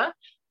whoever.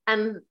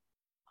 And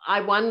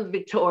I won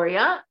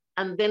Victoria,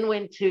 and then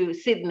went to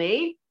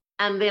Sydney.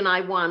 And then I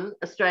won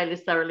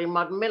Australia's Thoroughly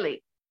Modern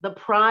Millie. The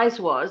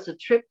prize was a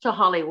trip to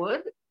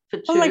Hollywood for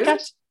 2. Oh my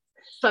gosh.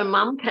 So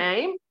Mum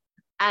came,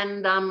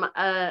 and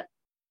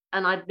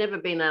I'd never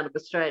been out of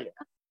Australia.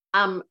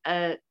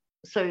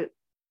 So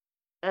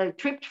a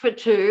trip for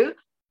 2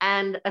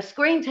 and a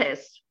screen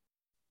test.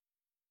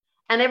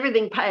 and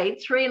everything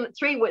paid.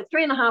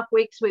 3.5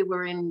 weeks we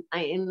were in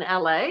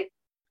LA.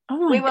 Oh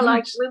my we were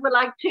gosh.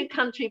 like two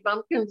country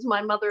bumpkins,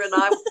 my mother and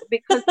I,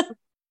 because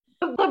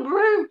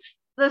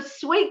the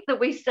suite that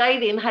we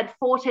stayed in had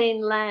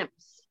 14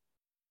 lamps.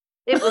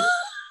 It was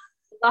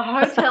the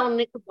Hotel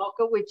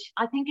Knickerbocker, which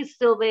I think is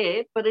still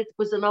there, but it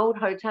was an old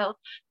hotel.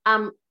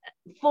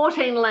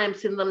 14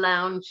 lamps in the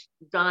lounge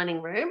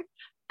dining room,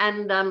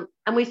 and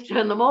we used to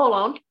turn them all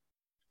on,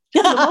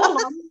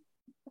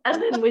 and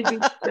then we'd be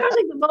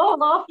turning them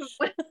all off and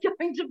we're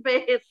going to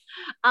bed.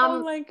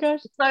 Oh my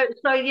gosh.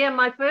 So yeah,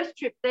 my first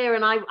trip there,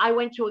 and I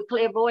went to a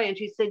clairvoyant.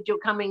 She said, "You're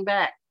coming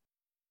back."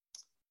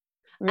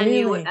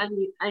 Really?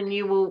 And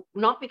you will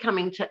not be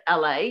coming to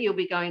LA. You'll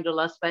be going to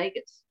Las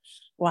Vegas.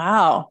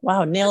 Wow.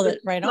 Nailed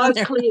it right on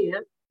there.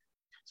 Clear.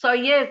 So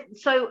yeah.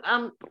 So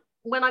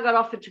when I got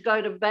offered to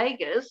go to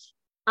Vegas,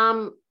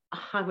 I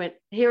went,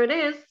 here it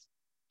is.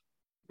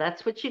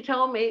 That's what she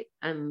told me,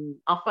 and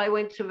off I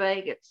went to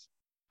Vegas.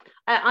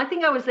 I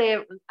think I was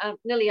there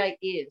nearly 8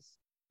 years.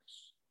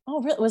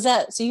 Oh, really? Was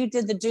that so? You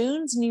did the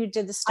dunes and you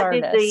did the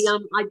Stardust.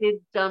 I did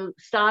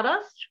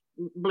Stardust,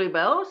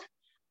 Bluebells,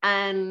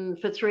 and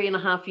for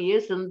 3.5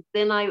 years, and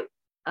then I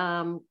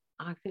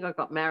think I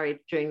got married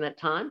during that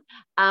time,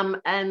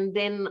 and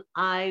then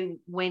I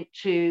went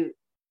to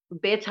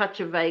Bare Touch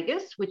of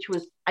Vegas, which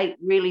was 8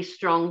 really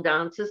strong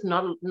dancers,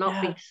 not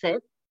big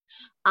sets,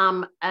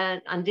 and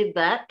did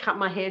that. Cut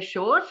my hair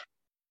short,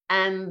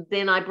 and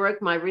then I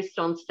broke my wrist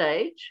on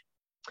stage.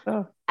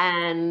 Oh.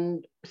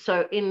 And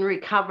so in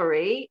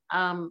recovery,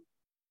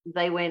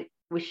 they went,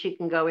 well, she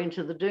can go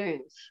into the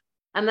dunes,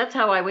 and that's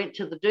how I went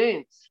to the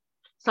dunes.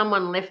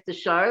 Someone left the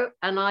show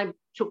and I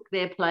took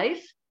their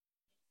place,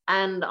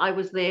 and I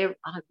was there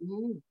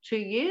 2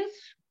 years,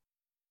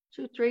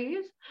 3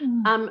 years.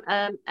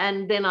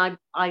 And then I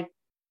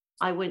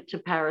went to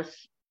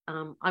Paris.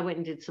 I went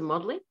and did some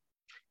modeling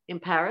in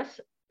Paris,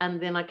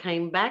 and then I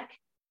came back,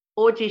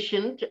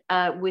 auditioned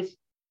with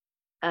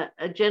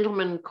a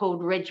gentleman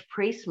called Reg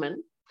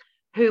Priestman,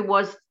 who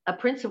was a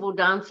principal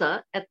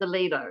dancer at the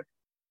Lido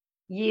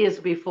years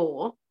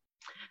before.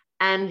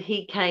 And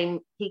he came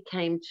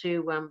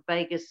to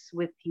Vegas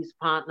with his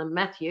partner,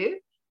 Matthew,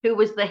 who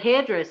was the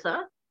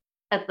hairdresser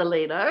at the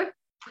Lido.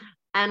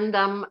 And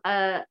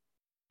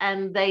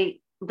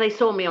they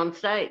saw me on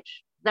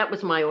stage. That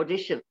was my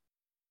audition.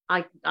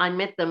 I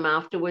met them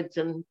afterwards,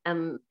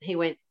 and he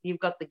went, "You've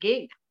got the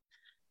gig."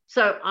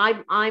 So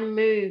I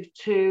moved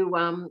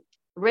to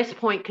Rest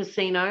Point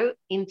Casino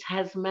in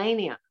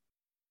Tasmania.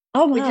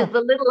 Oh, wow. Which is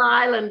the little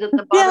island at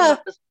the bottom of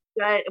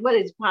Australia. Well,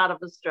 it's part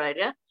of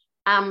Australia.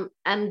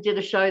 And did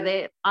a show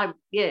there. I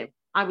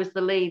was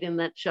the lead in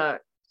that show.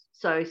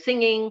 So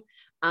singing,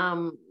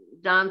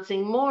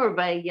 dancing, more of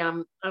a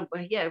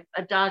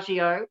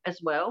adagio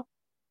as well.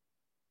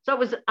 So it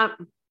was a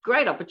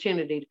great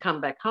opportunity to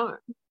come back home.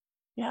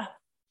 Yeah.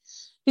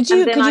 Could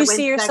you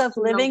see yourself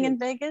living in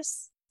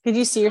Vegas? Could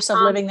you see yourself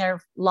living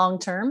there long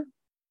term?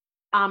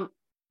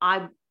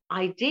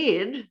 I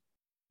did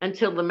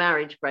until the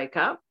marriage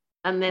breakup.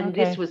 And then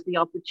this was the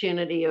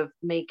opportunity of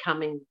me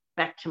coming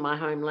back to my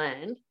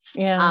homeland,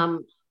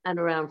 and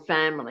around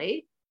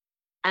family.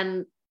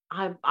 And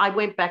I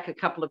went back a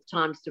couple of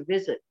times to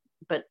visit,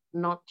 but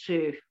not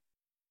to.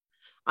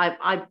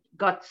 I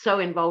got so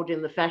involved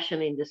in the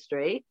fashion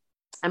industry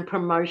and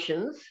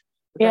promotions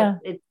that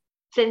it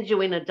sends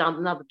you in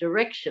another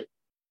direction.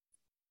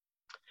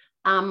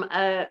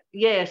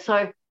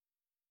 So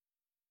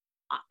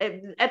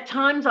at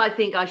times I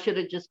think I should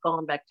have just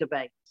gone back to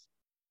Vegas.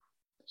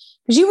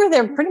 Because you were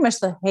there pretty much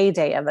the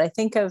heyday of it. I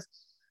think of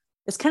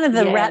it's kind of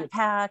the Rat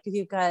Pack.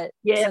 You've got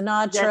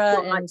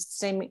Sinatra and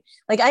same.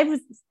 Like I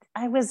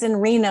was in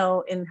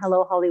Reno in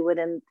Hello Hollywood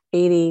in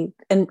 80,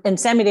 and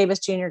Sammy Davis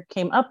Jr.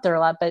 came up there a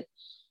lot, but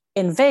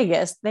in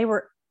Vegas that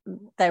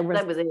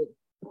was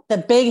the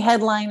big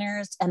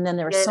headliners, and then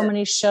there were so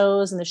many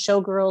shows, and the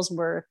showgirls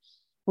were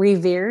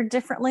revered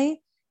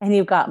differently. And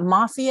you've got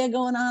mafia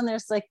going on.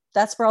 There's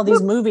that's where all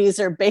these movies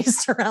are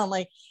based around,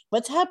 like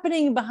what's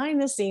happening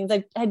behind the scenes.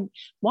 I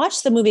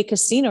watched the movie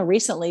Casino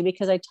recently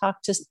because I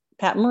talked to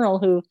Pat Merle,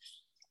 who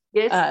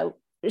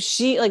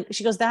she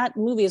goes, that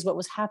movie is what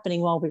was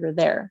happening while we were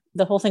there.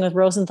 The whole thing with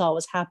Rosenthal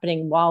was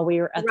happening while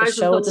we were at the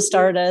show at the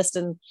Stardust.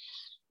 And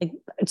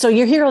so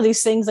you hear all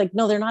these things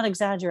no, they're not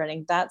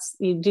exaggerating. That's,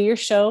 you do your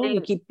show, you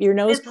keep your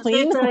nose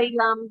clean.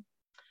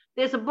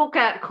 There's a book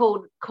out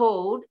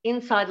called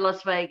Inside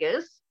Las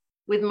Vegas,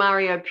 with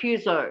Mario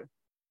Puzo,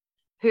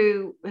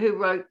 who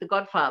wrote The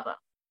Godfather.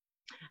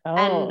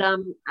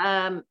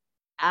 And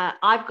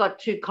I've got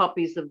 2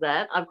 copies of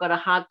that. I've got a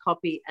hard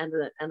copy and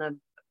a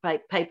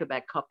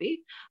paperback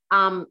copy.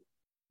 Now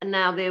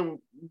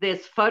there's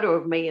a photo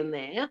of me in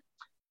there,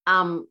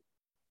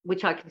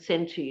 which I can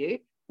send to you.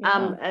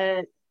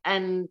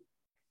 And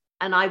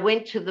I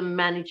went to the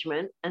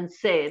management and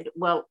said,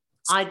 well,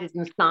 I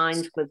didn't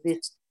sign for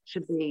this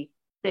to be,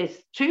 there's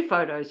 2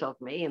 photos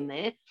of me in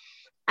there.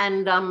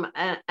 And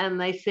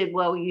they said,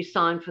 well, you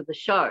signed for the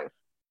show.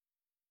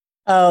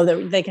 Oh,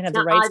 they can have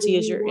the rights to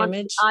use your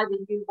image. Either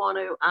you want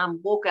to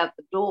walk out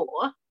the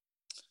door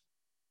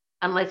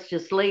and let's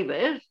just leave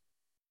it,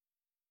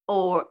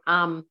 or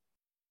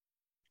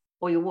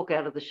you walk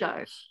out of the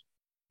show.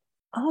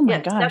 Oh my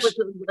gosh. That was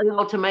the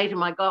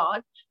ultimatum I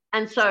got.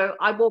 And so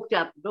I walked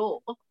out the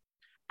door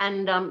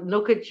and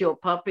look at your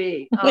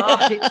puppy.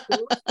 Oh,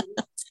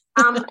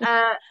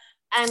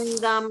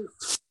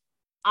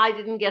 I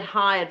didn't get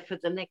hired for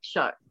the next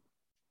show.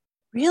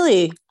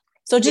 Really?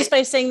 So just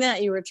by saying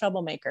that, you were a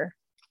troublemaker.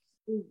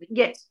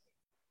 Yes.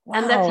 Wow.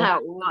 And that's how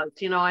it was,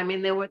 I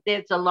mean,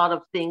 there's a lot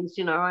of things,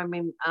 I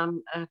mean,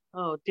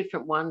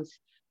 different ones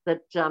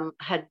that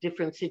had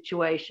different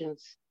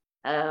situations.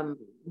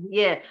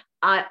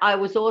 I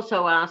was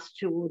also asked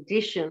to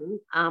audition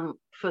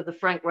for the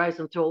Frank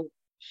Rosenthal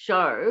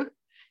show.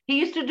 He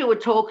used to do a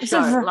talk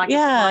show,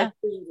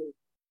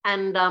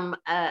 and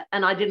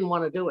I didn't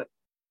want to do it.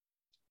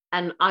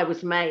 And I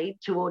was made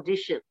to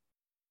audition,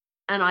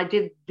 and I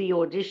did the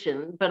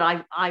audition, but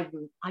I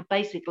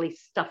basically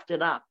stuffed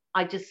it up.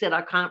 I just said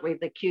I can't read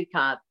the cue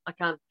card. I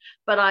can't.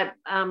 But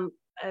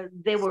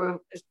there were a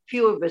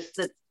few of us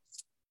that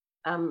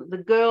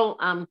the girl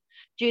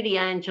Judy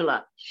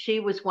Angela, she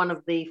was one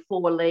of the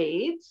 4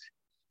 leads.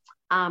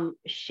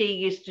 She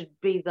used to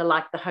be the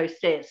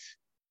hostess,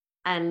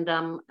 and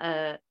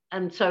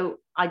so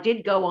I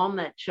did go on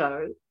that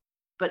show,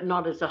 but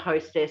not as a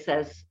hostess,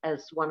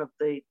 as one of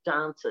the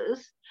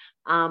dancers.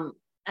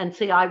 And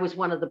see, I was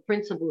one of the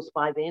principals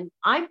by then.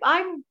 I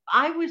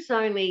was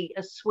only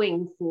a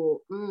swing for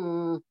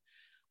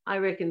I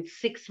reckon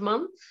 6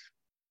 months,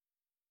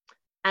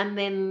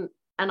 and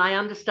I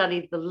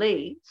understudied the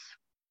leads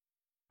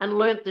and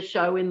learnt the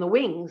show in the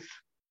wings.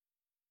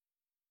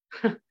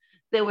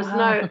 There was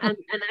and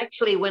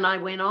actually when I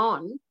went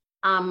on,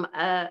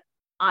 I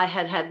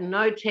had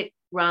no tech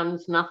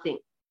runs, nothing.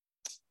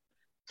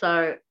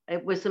 So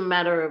it was a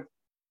matter of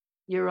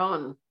you're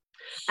on.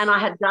 And I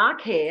had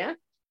dark hair,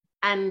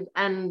 and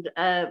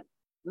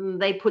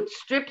they put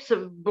strips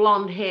of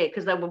blonde hair,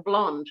 because they were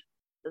blonde,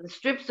 the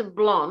strips of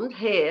blonde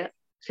hair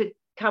to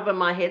cover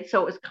my head.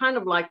 So it was kind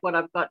of like what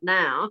I've got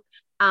now.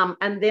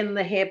 And then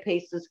the hair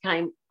pieces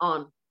came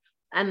on.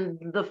 And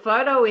the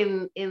photo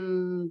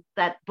in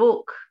that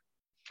book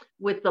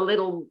with the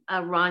little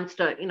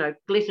rhinestone,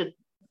 glittered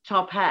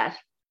top hat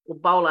or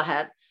bowler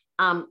hat,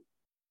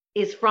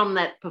 is from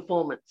that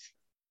performance.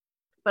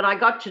 But I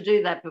got to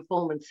do that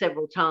performance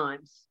several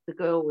times. The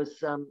girl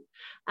was, and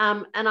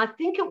I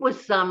think it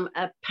was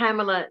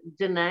Pamela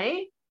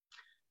Dene,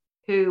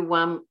 who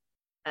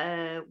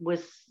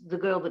was the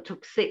girl that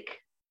took sick,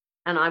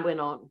 and I went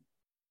on.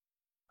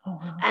 Oh,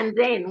 wow. And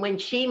then when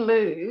she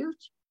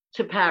moved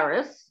to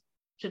Paris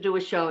to do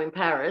a show in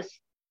Paris,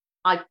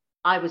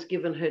 I was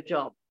given her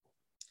job.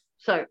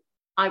 So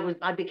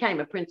I became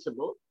a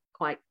principal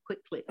quite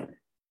quickly.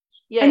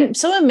 Yeah. I'm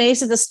so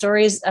amazed at the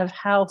stories of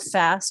how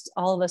fast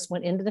all of us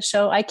went into the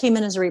show. I came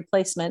in as a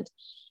replacement,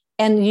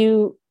 and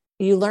you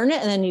learn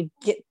it, and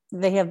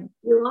then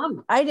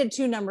I did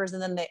 2 numbers,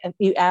 and then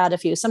you add a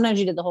few. Sometimes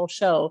you did the whole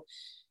show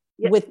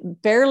with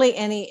barely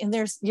any, and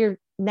you're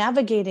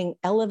navigating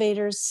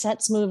elevators,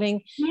 sets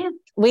moving. Yeah.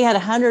 We had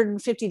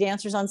 150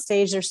 dancers on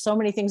stage. There's so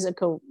many things that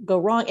go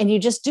wrong, and you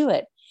just do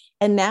it.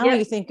 And now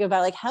you think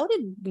about how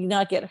did we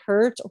not get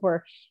hurt,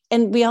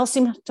 and we all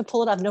seem to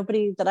pull it off.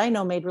 Nobody that I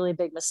know made really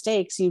big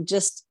mistakes. You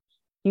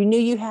knew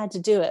you had to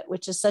do it,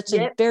 which is such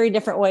a very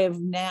different way of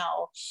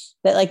now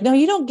that no,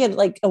 you don't get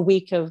a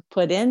week of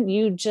put in.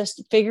 You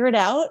just figure it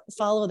out,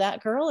 follow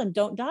that girl, and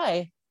don't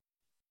die.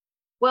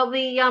 Well,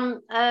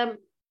 you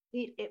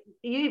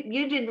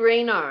did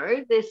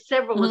Reno. There's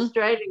several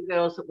Australian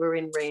girls that were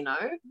in Reno.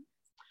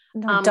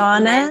 No,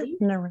 Donna,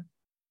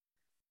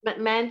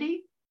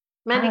 Mandy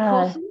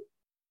Coulson.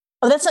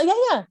 Oh, that's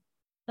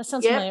that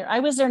sounds familiar. I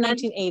was there in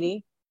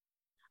 1980.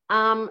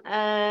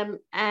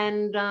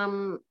 And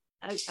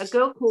a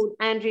girl called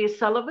Andrea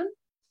Sullivan.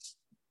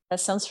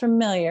 That sounds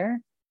familiar.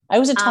 I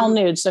was a tall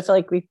nude, so I feel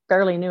like we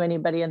barely knew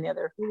anybody in the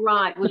other.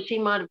 Right. Well, she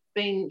might have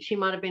been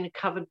a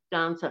covered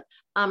dancer.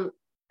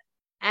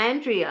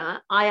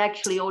 Andrea, I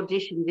actually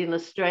auditioned in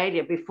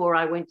Australia before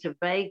I went to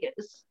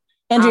Vegas.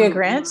 Andrea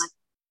Grant.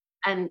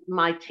 And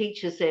my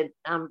teacher said,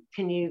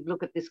 can you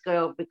look at this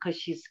girl, because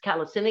she's a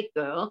calisthenic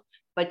girl,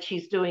 but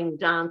she's doing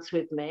dance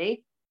with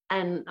me.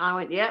 And I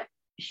went, yeah.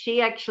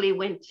 She actually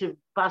went to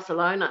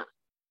Barcelona,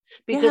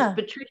 because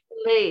Patricia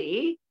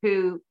Lee,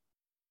 who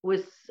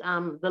was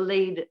the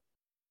lead,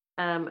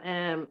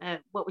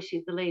 what was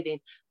she the lead in?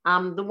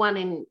 The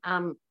one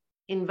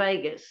in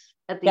Vegas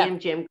at the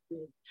MGM.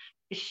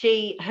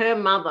 Her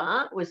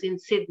mother was in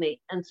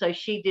Sydney, and so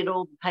she did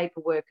all the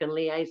paperwork and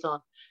liaison.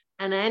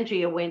 And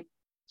Andrea went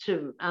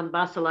to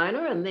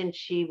Barcelona, and then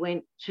she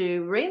went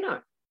to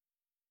Reno.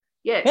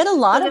 Yeah, we had a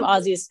lot of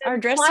Aussies. Our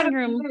dressing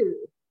room,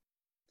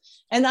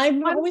 and I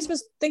always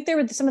think they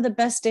were some of the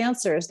best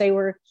dancers. They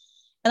were,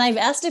 and I've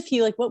asked a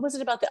few, what was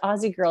it about the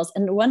Aussie girls?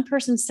 And one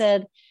person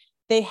said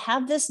they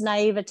have this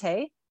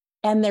naivete,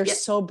 and they're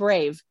so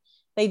brave.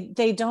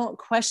 They don't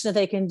question if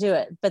they can do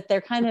it, but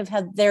they're kind of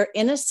they're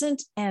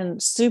innocent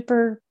and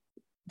super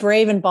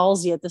brave and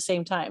ballsy at the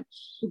same time.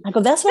 I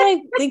go, that's what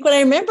I think when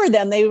I remember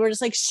them. They were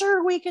just like,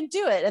 sure, we can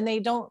do it. And they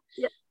don't.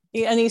 Yeah.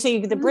 And you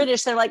see the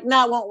British, they're like,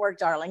 no, it won't work,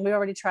 darling. We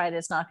already tried it.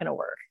 It's not going to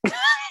work.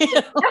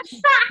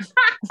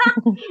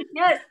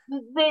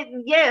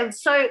 Yeah.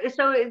 So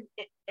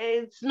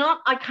it's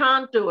not, I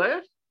can't do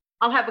it.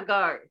 I'll have a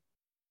go.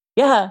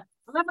 Yeah.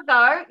 I'll have a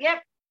go.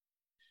 Yep.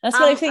 That's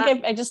what I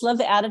think. I just love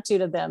the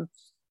attitude of them.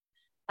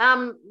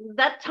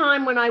 That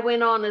time when I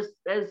went on as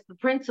the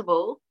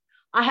principal,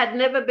 I had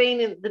never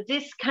been in, the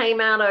disc came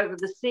out over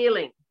the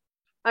ceiling,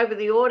 over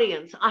the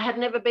audience. I had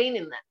never been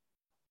in that.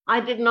 I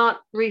did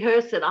not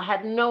rehearse it. I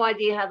had no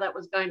idea how that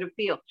was going to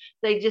feel.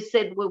 They just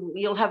said, well,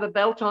 you'll have a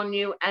belt on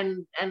you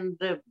and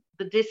the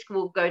disc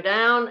will go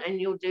down and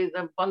you'll do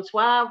the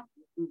bonsoir,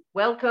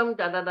 welcome,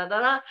 da, da, da, da,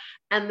 da,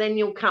 and then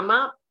you'll come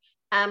up.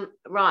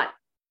 Right.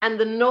 And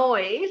the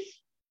noise.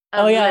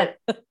 Oh, yeah.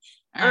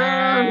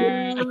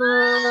 And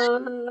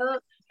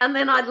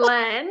then I'd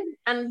land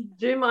and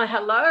do my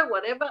hello,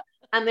 whatever.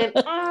 And then,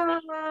 and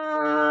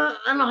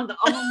I thought,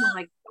 oh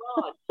my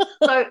God.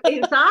 So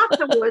it's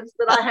afterwards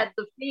that I had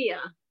the fear.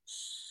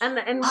 And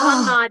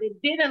one night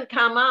it didn't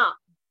come up.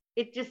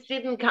 It just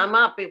didn't come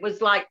up. It was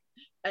like,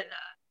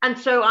 and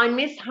so I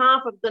missed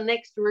half of the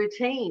next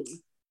routine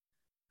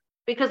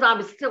because I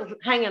was still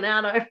hanging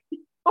out over.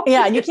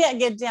 Yeah, you can't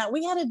get down.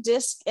 We had a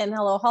disc in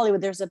Hello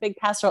Hollywood. There's a big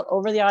pastoral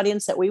over the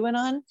audience that we went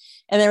on.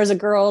 And there was a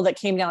girl that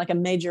came down like a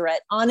majorette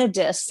on a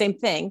disc, same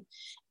thing.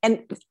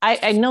 And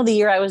I know the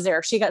year I was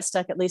there, she got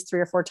stuck at least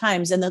 3 or 4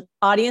 times and the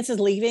audience is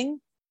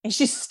leaving and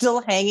she's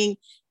still hanging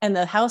and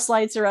the house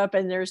lights are up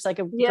and there's like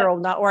a girl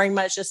not wearing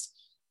much, just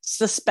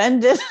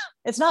suspended.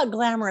 It's not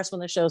glamorous when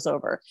the show's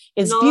over.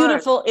 It's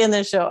beautiful in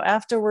the show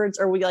afterwards.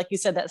 Or we, like you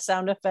said, that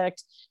sound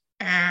effect.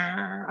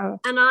 And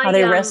how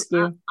they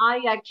rescue.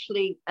 I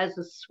actually, as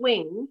a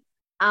swing,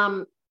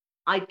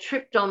 I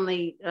tripped on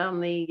the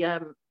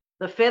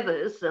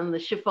feathers and the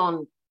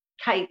chiffon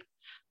cape,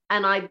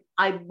 and I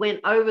went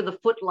over the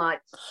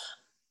footlights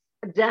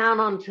down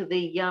onto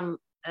the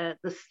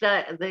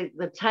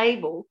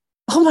table.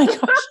 Oh my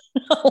gosh!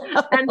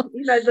 And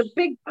the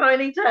big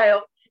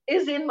ponytail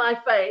is in my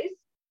face,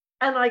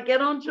 and I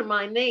get onto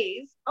my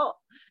knees. Oh,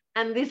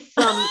 and this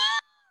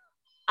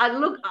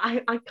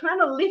I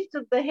kind of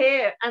lifted the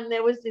hair and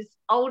there was this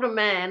older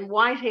man,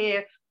 white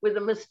hair with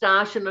a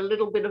moustache and a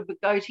little bit of a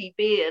goatee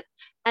beard.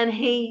 And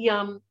he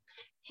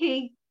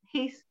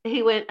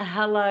went,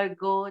 hello,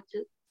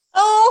 gorgeous.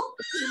 Oh,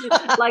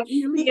 like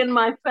really in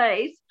my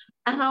face.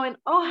 And I went,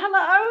 oh,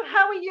 hello,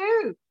 how are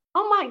you?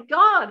 Oh my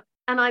God.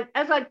 And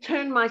as I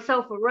turned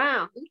myself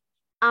around,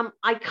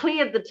 I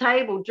cleared the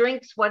table,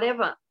 drinks,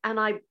 whatever. And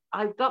I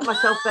got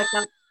myself back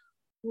up,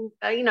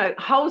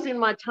 holes in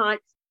my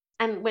tights.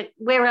 And went,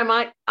 where am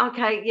I?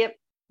 Okay, yep,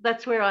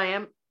 that's where I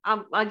am.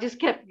 I just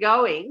kept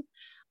going.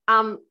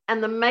 And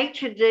the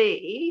maitre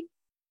d',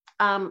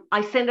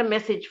 I sent a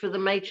message for the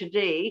maitre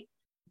d'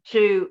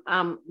 to,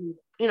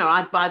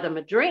 I'd buy them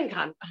a drink.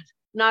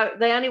 No,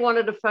 they only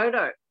wanted a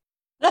photo.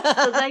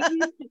 So they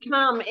used to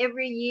come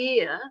every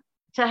year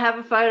to have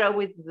a photo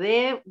with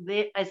their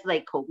as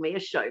they called me, a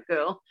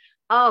showgirl.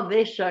 Oh,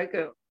 their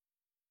showgirl.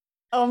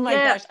 Oh my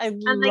gosh, I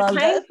love that. And they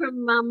came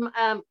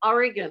from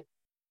Oregon.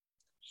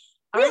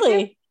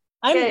 Really?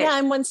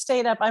 I'm one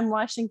state up. I'm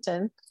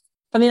Washington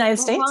from the United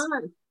States.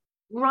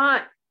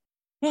 Right.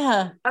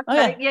 Yeah.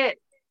 Okay, yeah.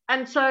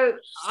 And so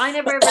I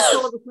never ever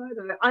saw the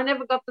photo. I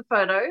never got the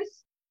photos.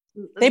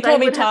 They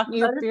probably talk,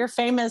 you're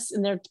famous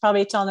and they're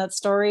probably telling that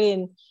story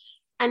and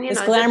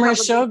this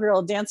glamorous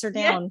showgirl, dancer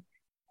down. Yeah.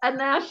 And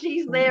now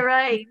she's their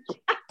age.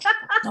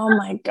 Oh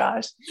my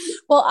gosh.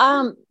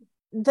 Well,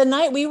 the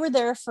night we were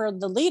there for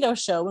the Lido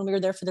show, when we were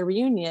there for the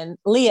reunion,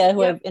 Leah,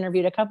 who I've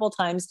interviewed a couple of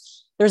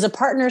times, there was a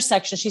partner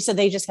section. She said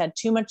they just had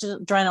too much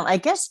adrenaline. I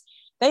guess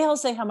they all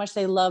say how much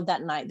they loved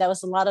that night. That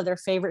was a lot of their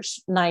favorite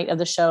night of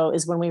the show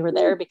is when we were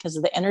there because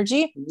of the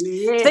energy.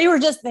 Yes. They were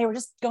just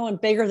going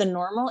bigger than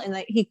normal.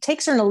 And he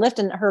takes her in a lift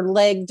and her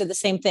leg did the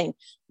same thing,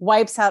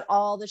 wipes out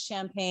all the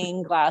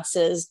champagne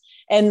glasses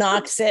and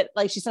knocks it.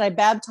 Like she said, I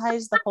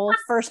baptized the whole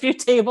first few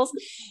tables.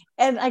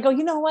 And I go,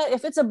 you know what?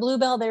 If it's a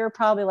Bluebell, they were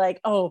probably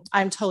like, oh,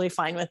 I'm totally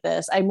fine with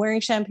this. I'm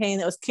wearing champagne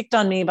that was kicked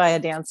on me by a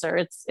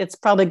dancer. It's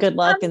probably good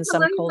luck in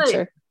some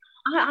culture.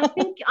 I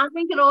think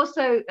it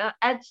also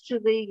adds to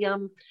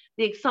the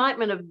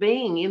excitement of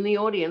being in the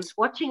audience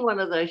watching one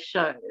of those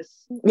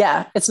shows.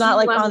 Yeah, it's not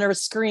like on a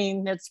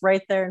screen; it's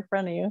right there in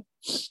front of you.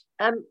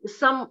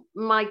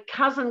 My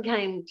cousin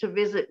came to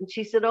visit, and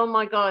she said, "Oh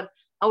my God!"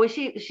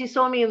 She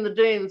saw me in the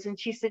dunes, and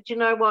she said, "You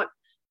know what?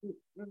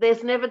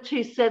 There's never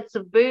 2 sets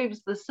of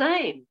boobs the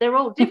same. They're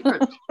all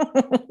different."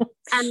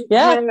 And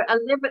her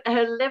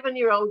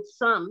 11-year-old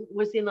son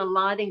was in a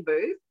lighting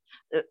booth,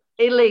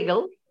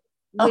 illegal.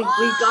 We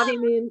got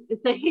him in.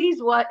 So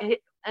he's what,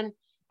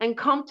 and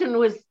Compton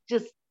was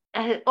just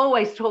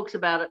always talks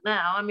about it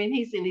now. I mean,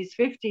 he's in his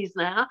 50s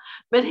now,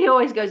 but he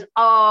always goes,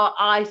 "Oh,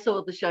 I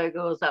saw the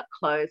showgirls up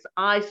close.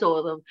 I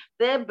saw them.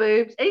 Their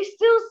boobs." He's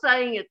still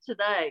saying it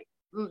today.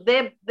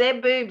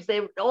 Their boobs.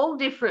 They're all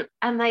different,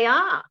 and they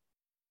are.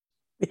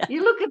 Yeah.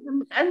 You look at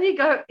them and you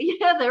go,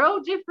 yeah, they're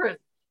all different.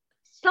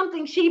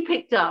 Something she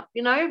picked up,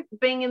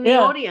 being in the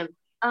audience.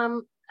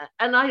 And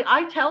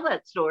I tell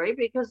that story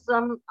because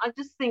I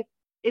just think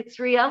it's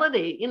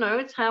reality.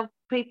 It's how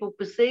people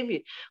perceive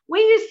you. We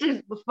used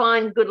to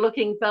find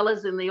good-looking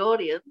fellas in the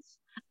audience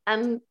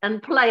and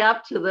play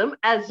up to them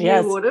as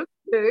you would have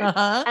too.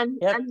 And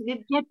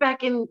you'd get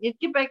back in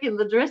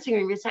the dressing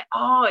room. You say,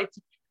 oh,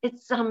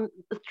 it's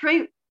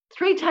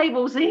three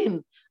tables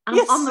in.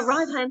 On the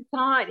right-hand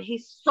side,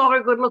 he's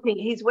so good looking.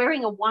 He's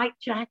wearing a white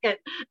jacket.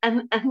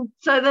 And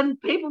so then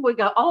people would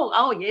go,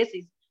 oh, yes,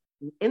 he's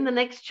in the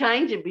next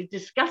change and be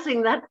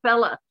discussing that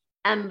fella.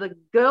 And the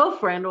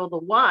girlfriend or the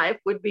wife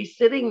would be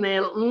sitting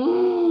there,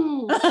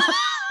 not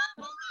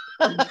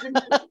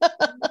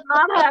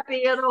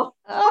happy at all.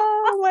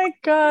 Oh, my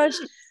gosh.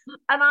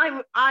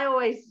 And I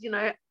always,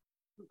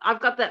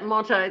 I've got that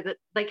motto that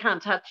they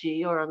can't touch you.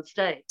 You're on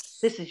stage.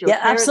 This is your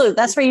territory. Absolutely.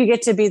 That's where you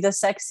get to be the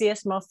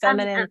sexiest, most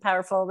feminine, and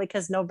powerful,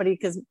 because nobody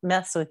can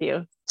mess with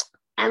you.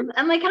 And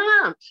they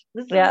can't.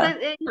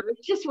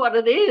 It's just what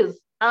it is.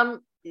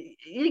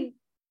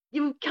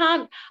 You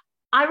can't.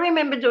 I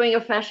remember doing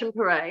a fashion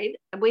parade,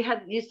 and we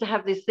used to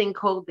have this thing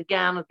called the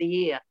gown of the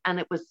year, and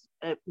it was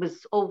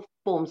all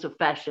forms of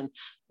fashion,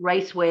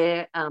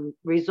 racewear,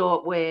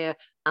 resort wear,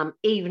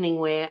 evening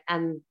wear,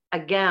 and a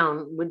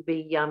gown would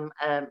be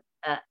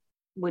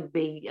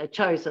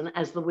chosen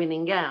as the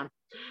winning gown.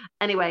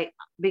 Anyway,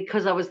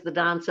 because I was the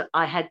dancer,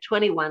 I had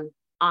 21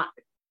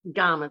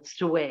 garments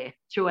to wear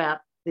throughout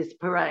this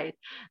parade,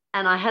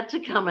 and I had to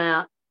come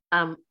out.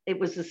 It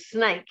was a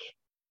snake,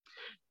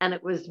 and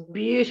it was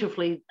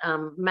beautifully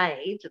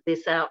made,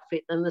 this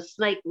outfit, and the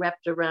snake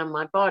wrapped around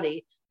my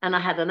body, and I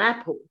had an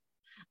apple.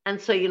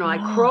 And so,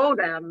 I crawled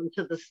out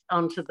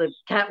onto the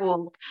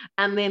catwalk,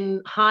 and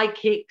then high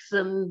kicks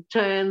and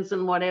turns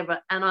and whatever.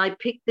 And I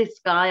picked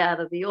this guy out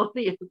of the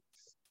audience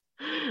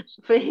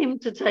for him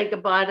to take a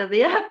bite of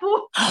the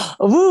apple.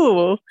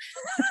 Ooh.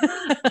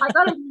 I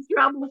got in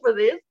trouble for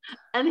this.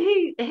 And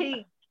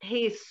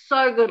he's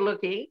so good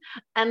looking,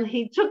 and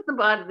he took the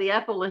bite of the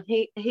apple, and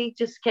he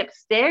just kept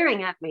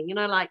staring at me,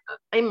 like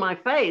in my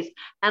face.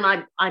 And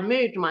I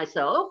moved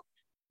myself.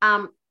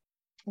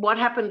 What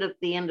happened at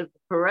the end of the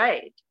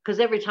parade,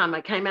 because every time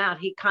I came out,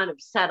 he kind of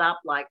sat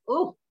up like,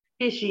 oh,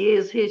 here she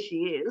is.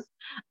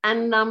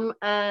 And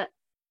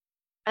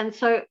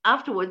so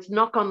afterwards,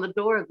 knock on the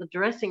door of the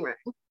dressing room,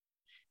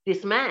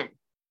 this man.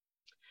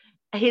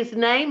 His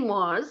name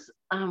was,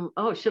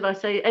 should I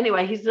say?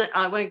 Anyway,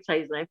 I won't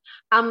say his name.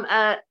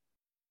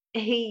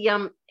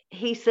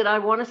 He said, I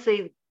want to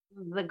see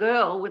the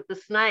girl with the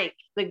snake,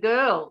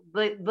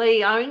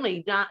 the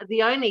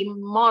only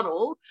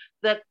model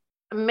that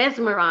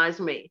mesmerized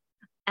me.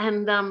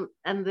 And the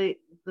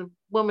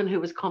woman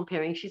who was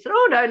comparing, she said,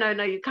 oh,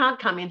 no, you can't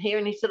come in here.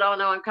 And he said, oh,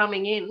 no, I'm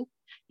coming in.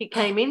 He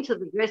came into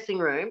the dressing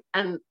room,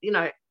 and,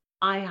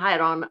 I had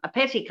on a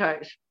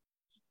petticoat,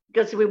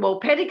 because we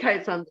wore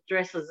petticoats under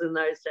dresses in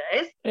those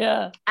days.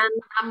 Yeah.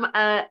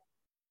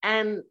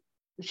 And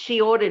she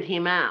ordered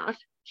him out.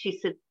 She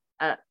said,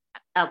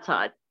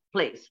 outside,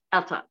 please,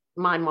 outside.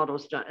 My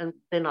models don't, and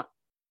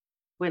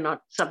we're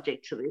not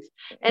subject to this.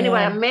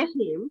 Anyway, I met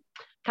him.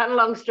 Cut a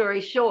long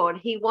story short,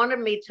 he wanted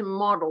me to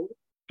model.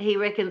 He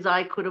reckons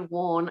I could have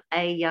worn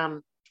a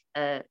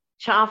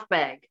chaff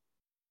bag,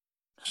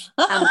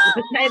 a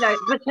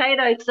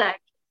potato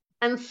sack.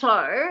 And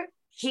so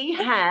he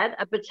had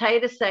a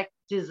potato sack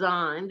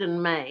designed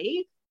and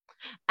made,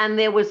 and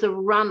there was a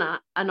runner,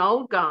 an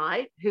old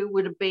guy who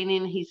would have been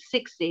in his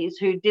 60s,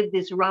 who did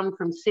this run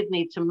from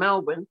Sydney to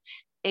Melbourne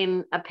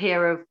in a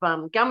pair of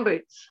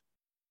gumboots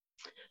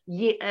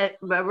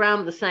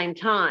around the same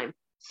time.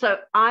 So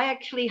I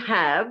actually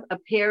have a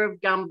pair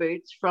of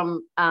gumboots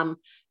from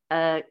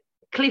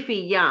Cliffy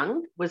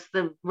Young, was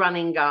the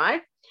running guy,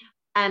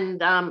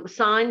 and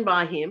signed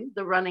by him,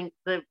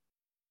 the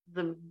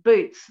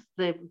boots,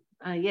 they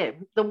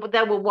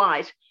were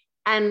white,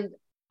 and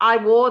I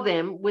wore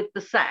them with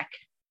the sack.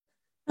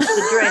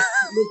 The dress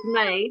was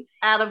made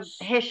out of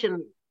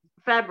Hessian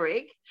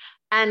fabric,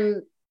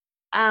 and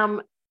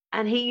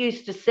he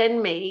used to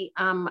send me,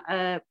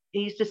 he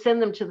used to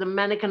send them to the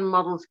Mannequin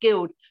Models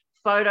Guild,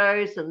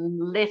 photos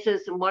and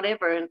letters and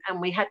whatever, and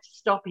we had to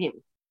stop him.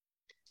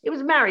 It was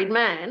a married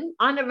man.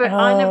 I never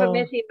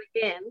met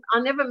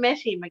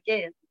him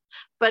again.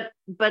 But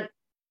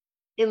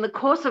in the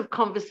course of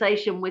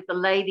conversation with a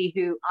lady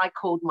who I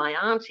called my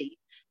auntie,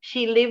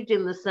 she lived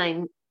in the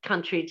same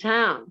country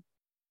town,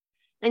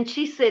 and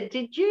she said,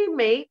 "Did you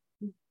meet?"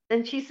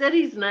 And she said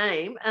his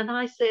name, and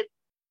I said,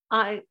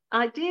 "I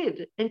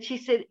did." And she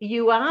said,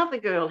 "You are the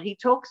girl. He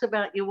talks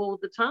about you all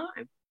the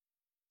time."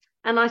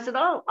 And I said,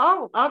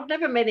 oh, I've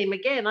never met him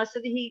again. I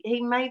said, he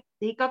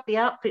got the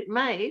outfit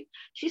made.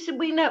 She said,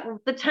 we know,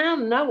 the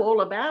town know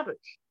all about it.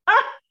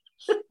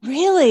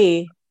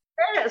 Really?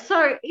 Yeah.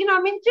 So,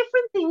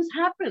 different things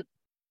happen.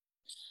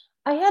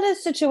 I had a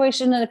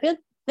situation, and I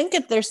think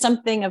if there's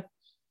something of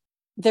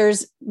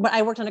when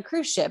I worked on a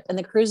cruise ship, and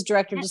the cruise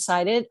director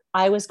decided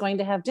I was going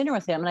to have dinner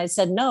with him. And I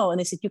said no. And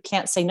they said, you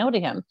can't say no to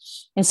him.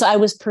 And so I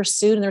was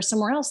pursued, and there's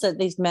somewhere else that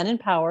these men in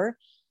power,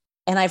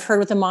 and I've heard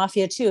with the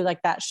mafia too,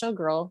 like that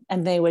showgirl,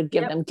 and they would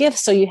give them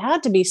gifts. So you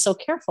had to be so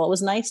careful. It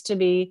was nice to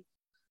be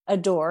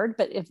adored,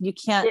 but if you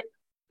can't,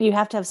 you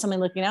have to have someone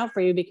looking out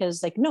for you,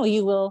 because like, no,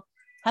 you will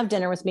have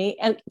dinner with me.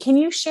 And can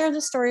you share the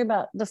story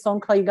about the phone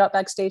call you got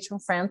backstage from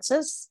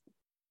Francis?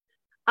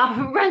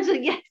 Francis,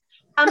 yes.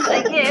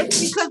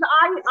 Yes, because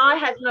I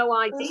had no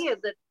idea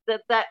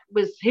that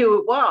was who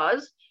it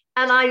was,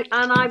 and I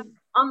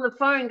on the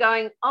phone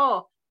going,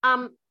 call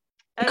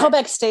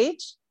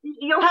backstage. Can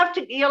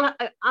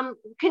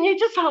you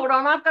just hold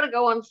on? I've got to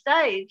go on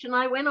stage. And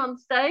I went on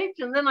stage,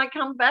 and then I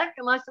come back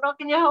and I said,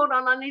 can you hold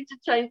on? I need to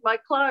change my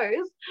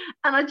clothes.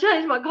 And I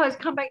changed my clothes,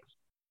 come back,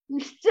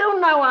 still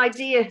no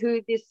idea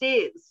who this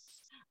is.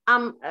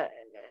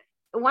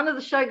 One of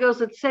the showgirls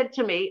had said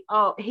to me,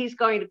 he's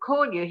going to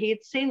call you. He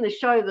had seen the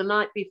show the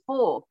night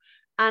before.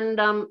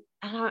 And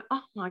I,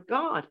 oh my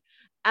God,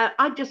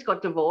 I just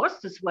got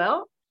divorced as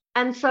well.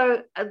 And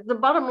so the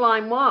bottom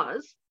line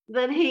was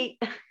that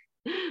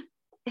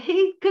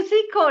because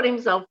he called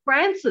himself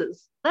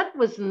Francis. That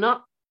was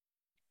not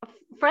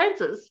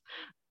Francis.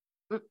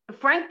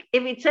 Frank,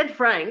 if he'd said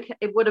Frank,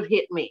 it would have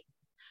hit me.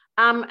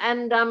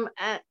 And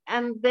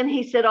then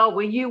he said, well,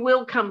 you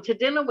will come to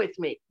dinner with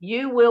me.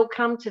 You will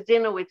come to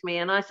dinner with me.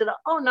 And I said,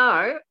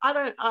 no, I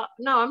don't.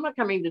 No, I'm not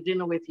coming to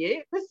dinner with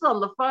you. This is on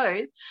the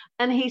phone.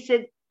 And he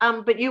said,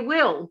 but you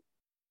will.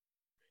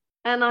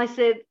 And I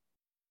said,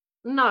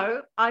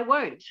 no, I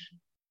won't.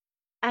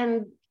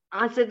 And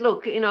I said,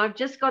 look, I've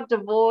just got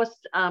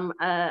divorced. I'm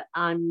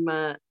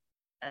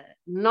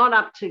not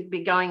up to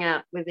be going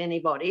out with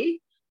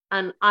anybody,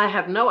 and I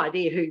have no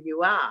idea who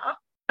you are.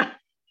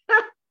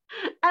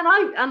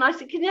 And I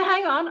said, can you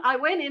hang on? I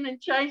went in and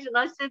changed, and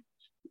I said,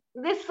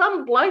 there's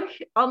some bloke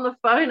on the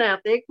phone out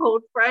there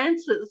called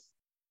Francis.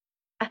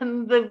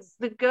 And the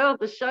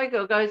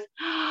showgirl goes,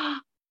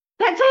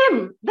 that's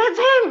him.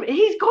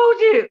 He's called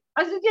you.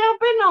 I said, yeah, I've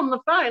been on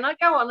the phone. I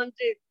go on and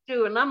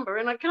do a number,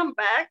 and I come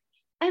back,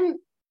 and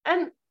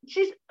I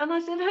said,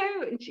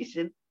 who? And she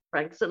said,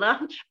 Frank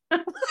Sinatra.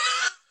 And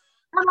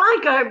I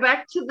go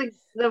back to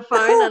the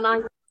phone, and I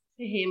said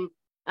to him,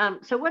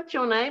 so what's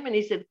your name? And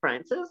he said,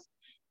 Francis.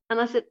 And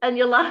I said, and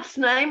your last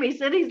name? He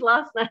said his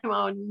last name.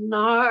 Oh,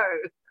 no.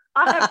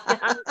 This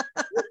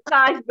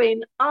guy's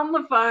been on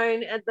the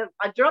phone. I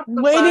dropped the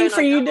phone. Waiting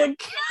for you to...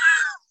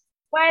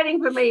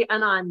 Waiting for me.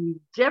 And I'm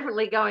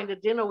definitely going to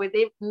dinner with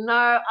him.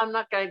 No, I'm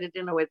not going to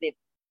dinner with him.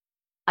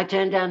 I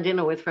turned down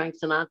dinner with Frank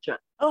Sinatra.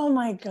 Oh,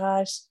 my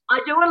gosh.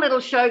 I do a little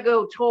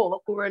showgirl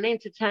talk, or an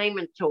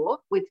entertainment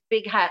talk, with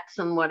big hats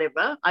and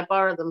whatever. I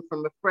borrow them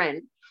from a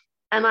friend.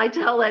 And I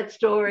tell that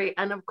story.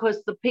 And, of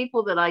course, the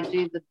people that I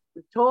do the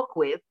talk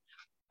with,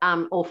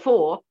 or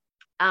for,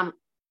 are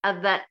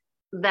that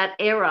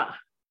era.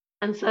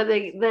 And so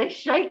they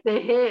shake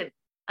their head.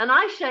 And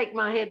I shake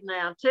my head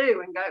now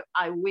too and go,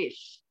 I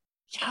wish.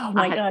 Oh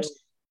my gosh.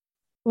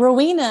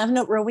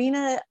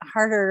 Rowena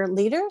Harder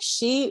Leader,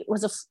 she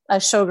was a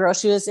showgirl.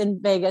 She was in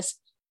Vegas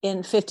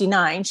in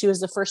 59. She was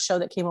the first show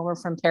that came over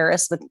from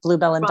Paris with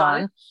Bluebell and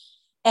Dawn.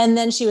 And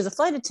then she was a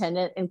flight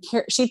attendant, and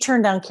she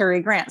turned down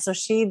Cary Grant. So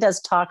she does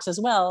talks as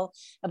well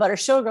about her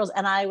showgirls.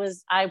 And I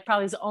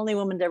probably was the only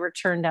woman to ever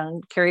turn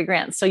down Cary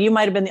Grant. So you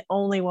might've been the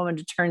only woman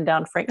to turn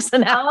down Frank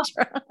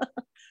Sinatra.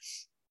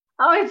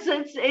 Oh,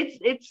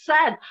 it's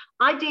sad.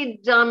 I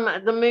did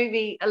the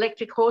movie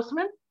Electric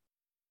Horseman.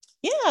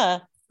 Yeah.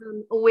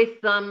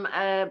 With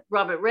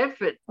Robert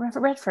Redford.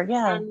 Robert Redford,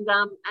 yeah. And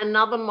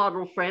another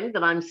model friend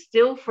that I'm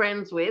still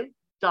friends with,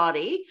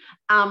 Dottie.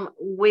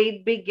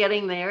 We'd be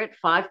getting there at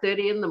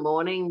 5:30 in the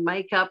morning,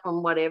 makeup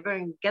and whatever,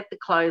 and get the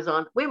clothes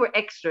on. We were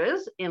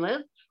extras in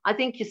it. I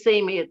think you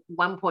see me at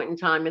one point in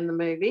time in the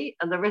movie,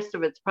 and the rest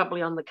of it's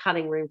probably on the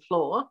cutting room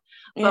floor.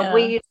 But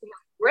we used to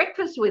have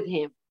breakfast with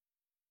him.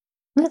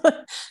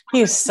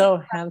 He was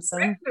so handsome.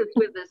 Breakfast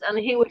with us, and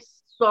he was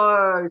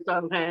so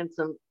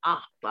handsome.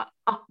 Oh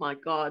my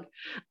God.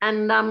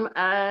 And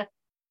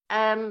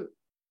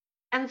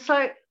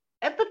so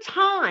at the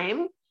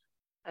time,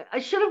 I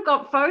should have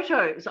got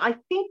photos. I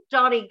think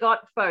Dottie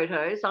got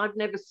photos. I've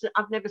never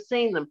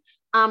seen them.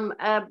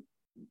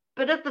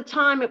 But at the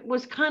time, it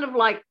was kind of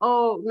like,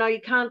 oh no,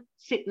 you can't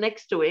sit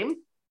next to him.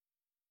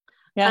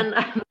 Yeah. And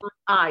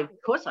of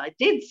course, I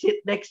did sit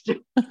next to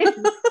him.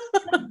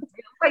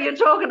 What you're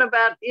talking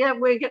about? Yeah,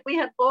 we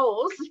had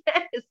balls.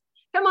 Yes.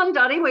 Come on,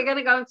 Dottie, we're going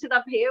to go and sit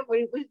up here.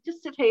 We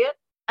just sit here.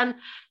 And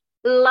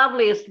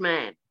loveliest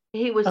man.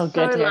 He was so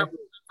lovely.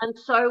 And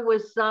so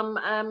was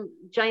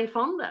Jane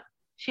Fonda.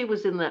 She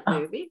was in that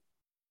movie.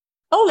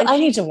 Oh, I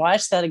need to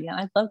watch that again.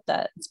 I love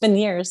that. It's been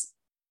years.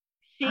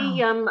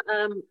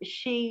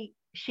 She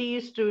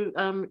used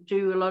to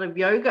do a lot of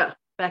yoga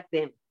back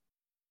then.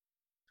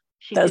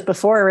 That was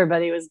before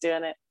everybody was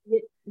doing it.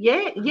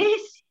 Yeah,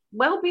 yes.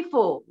 Well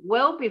before.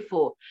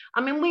 I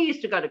mean, we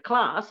used to go to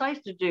class. I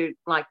used to do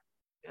like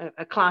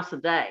a class a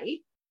day.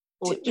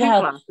 or two Yeah.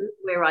 classes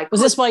where I Was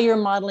could. this while you were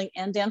modeling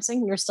and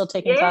dancing? You're still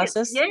taking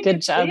classes? Yeah,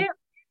 Good job. Yeah.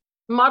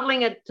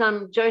 Modeling at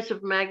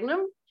Joseph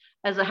Magnum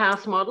as a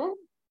house model.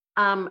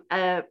 And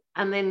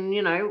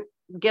then,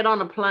 get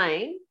on a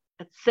plane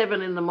at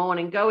 7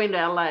 a.m, go into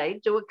LA,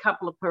 do a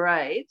couple of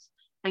parades,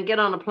 and get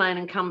on a plane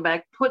and come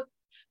back, put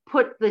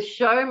the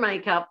show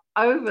makeup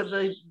over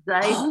the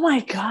day. Oh my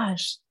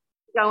gosh.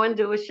 Go and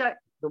do a show.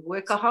 The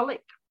workaholic.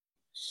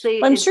 See,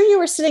 well, I'm sure you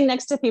were sitting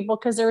next to people,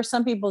 because there were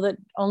some people that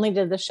only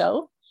did the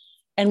show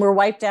and were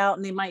wiped out,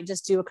 and they might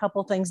just do a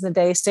couple things in the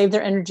day, save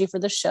their energy for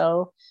the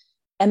show.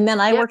 And then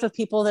I worked with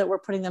people that were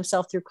putting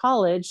themselves through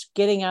college,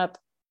 getting up,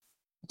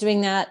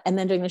 doing that, and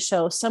then doing the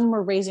show. Some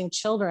were raising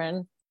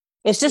children.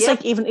 It's just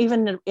like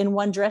even in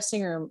one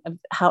dressing room, of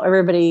how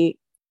everybody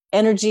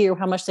energy or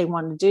how much they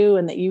wanted to do.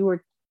 And that you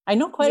were, I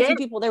know quite a few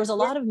people, there was a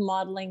lot of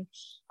modeling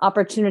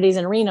opportunities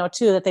in Reno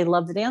too, that they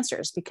loved the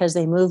dancers because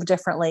they move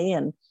differently.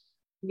 And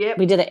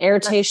we did an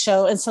Arte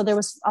show. And so there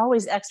was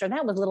always extra, and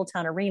that was Little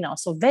Town of Reno.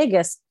 So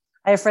Vegas,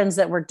 I have friends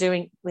that were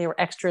they were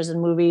extras in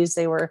movies.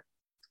 They were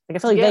like, I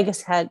feel like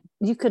Vegas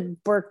you could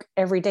work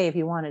every day if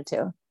you wanted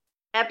to.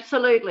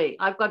 Absolutely.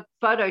 I've got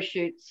photo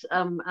shoots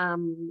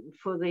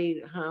for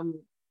the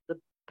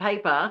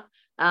paper,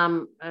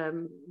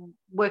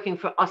 working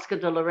for Oscar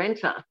de la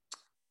Renta.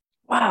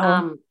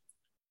 Wow.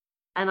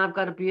 And I've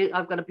got a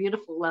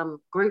beautiful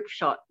group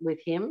shot with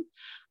him.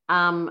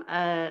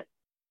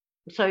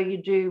 So you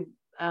do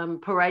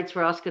parades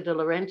for Oscar de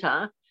la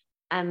Renta,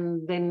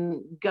 and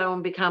then go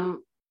and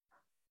become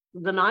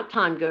the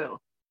nighttime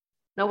girl.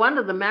 No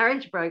wonder the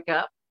marriage broke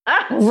up.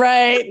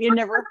 Right. You're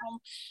never home.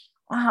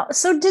 Wow.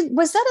 So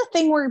was that a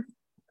thing where,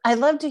 I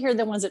love to hear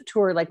the ones that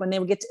tour, like when they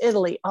would get to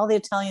Italy, all the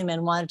Italian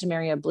men wanted to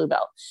marry a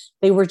bluebell.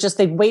 They'd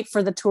wait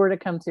for the tour to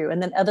come through.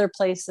 And then other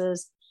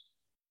places,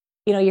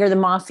 you hear the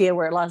mafia,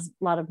 where a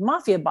lot of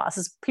mafia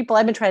bosses, people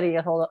I've been trying to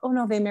get hold of, oh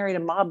no, they married a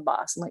mob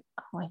boss. I'm like,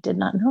 oh, I did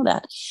not know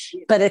that.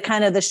 But it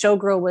kind of, the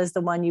showgirl was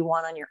the one you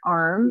want on your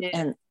arm. Yeah.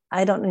 And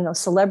I don't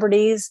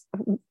celebrities,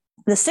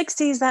 the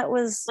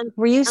 60s,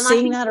 were you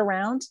seeing that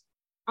around?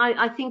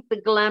 I think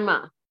the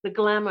glamour,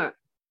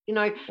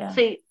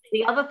 See,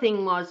 the other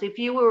thing was, if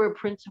you were a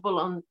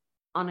principal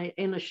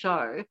in a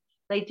show,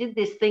 they did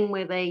this thing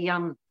where they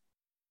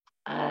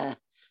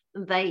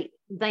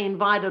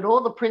invited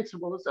all the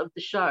principals of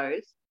the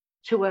shows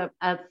to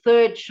a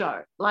third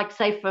show, like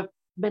say for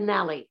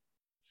Benally.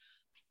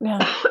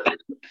 Yeah.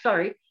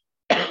 Sorry.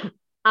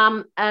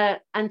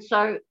 And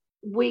so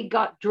we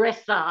got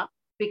dressed up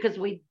because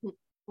we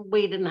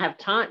didn't have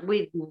time.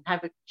 We didn't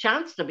have a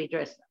chance to be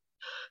dressed up.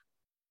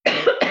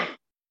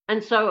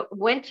 And so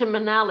went to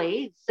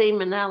Manali, see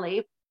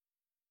Manali,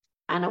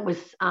 and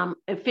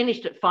it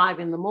finished at 5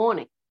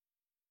 a.m.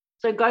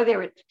 So go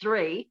there at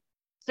 3,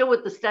 still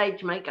with the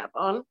stage makeup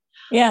on.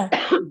 Yeah.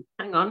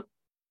 Hang on.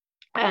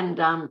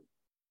 And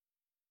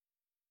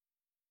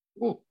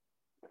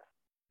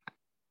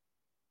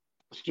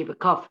stupid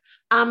cough.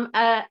 And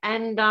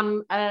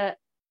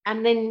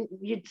then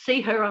you'd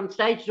see her on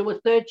stage do a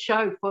third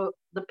show for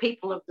the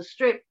people of the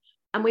Strip.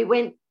 And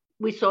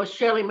we saw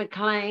Shirley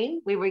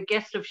MacLaine. We were a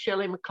guest of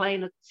Shirley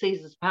MacLaine at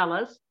Caesar's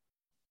Palace.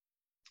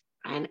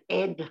 And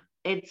Ed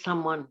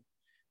someone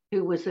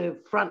who was the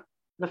front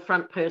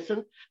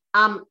person,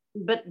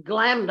 but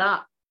glammed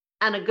up.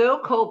 And a girl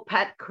called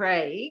Pat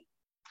Craig,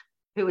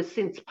 who has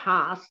since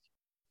passed,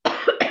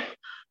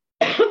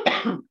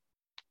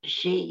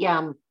 she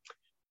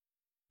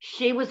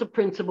was a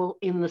principal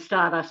in the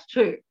Stardust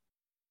too.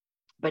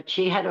 But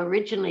she had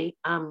originally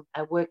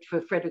worked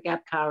for Frederick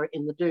Apcar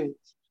in the Dunes.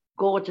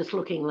 Gorgeous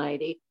looking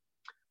lady.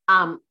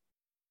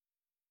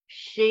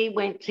 She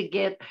went to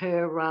get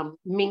her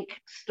mink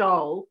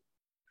stole.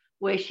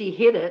 Where she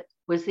hid it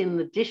was in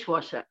the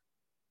dishwasher.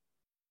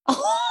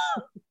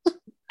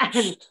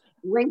 And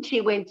when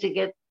she went to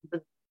get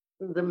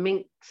the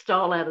mink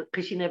stole out,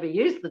 because she never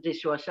used the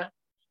dishwasher,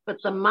 but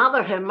her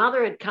mother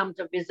had come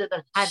to visit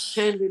and had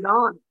turned it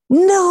on.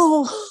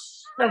 No.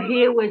 So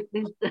here was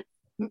this.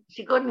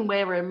 She couldn't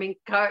wear her mink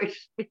coat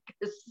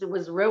because it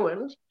was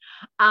ruined.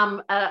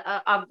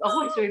 I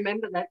always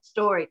remember that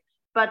story.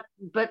 But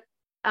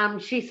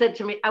she said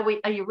to me,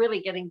 "Are you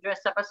really getting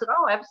dressed up?" I said,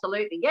 "Oh,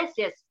 absolutely. Yes,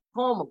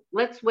 formal.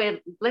 Let's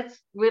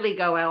really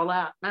go all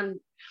out." And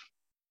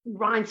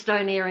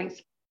rhinestone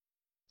earrings.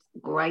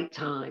 Great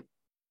time.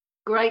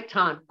 Great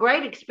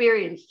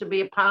experience to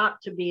be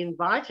to be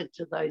invited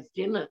to those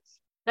dinners.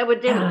 They were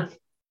dinners.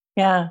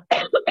 Yeah.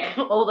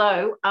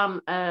 Although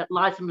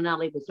Liza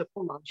Minnelli was a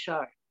full-on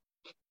show.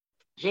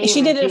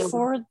 She did it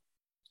for.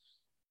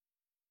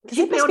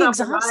 She built up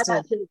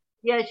exhausted.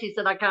 Yeah, she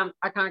said, I can't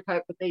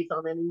cope with these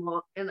on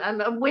anymore,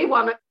 and we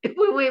were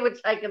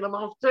taking them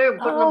off too.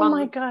 Oh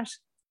my gosh!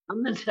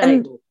 On the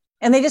table.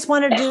 And they just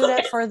wanted to do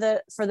that for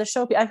the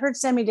show. I heard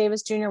Sammy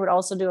Davis Jr. would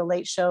also do a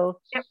late show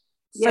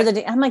for the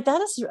day. I'm like,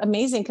 that is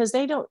amazing, because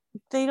they don't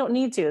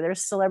need to. They're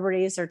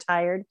celebrities, they're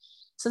tired.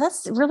 So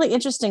that's really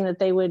interesting that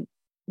they would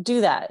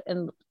do that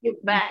and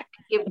give back.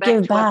 Yeah. We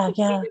didn't got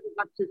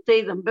to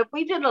see them, but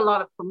we did a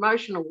lot of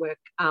promotional work.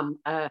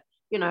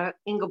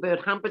 Engelbert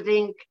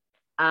Humperdinck,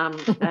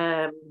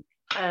 uh,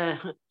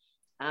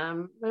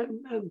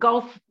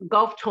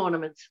 golf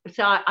tournaments.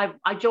 So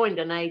I joined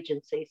an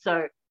agency,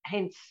 so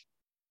hence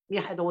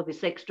you had all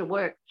this extra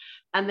work.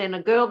 And then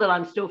a girl that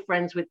I'm still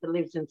friends with that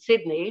lives in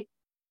Sydney,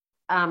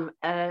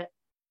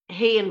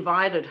 he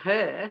invited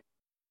her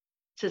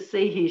to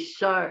see his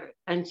show.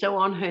 And so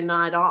on her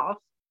night off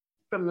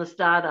from the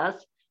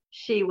Stardust,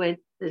 she went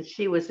and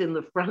she was in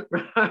the front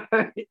row.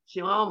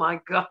 Oh my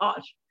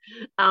gosh.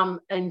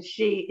 And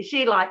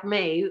she like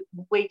me,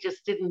 we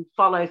just didn't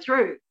follow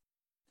through.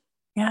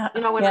 Yeah.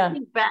 You know, when I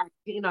think back,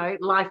 you know,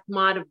 life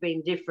might have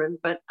been different,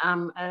 but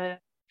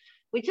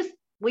we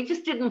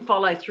just didn't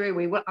follow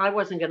through. I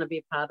wasn't going to be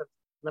a part of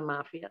the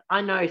mafia.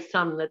 I know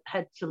some that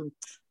had some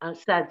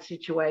sad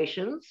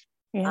situations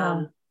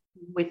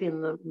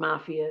within the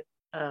mafia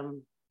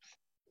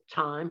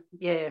time.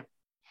 Yeah.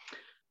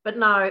 But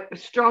no,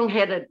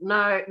 strong-headed,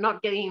 no,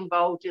 not getting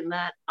involved in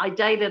that. I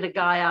dated a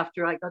guy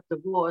after I got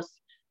divorced,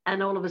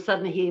 and all of a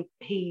sudden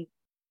he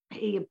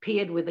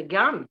appeared with a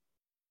gun.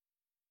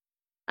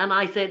 And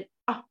I said,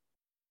 oh,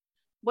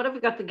 what have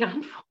you got the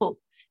gun for?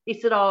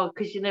 He said, oh,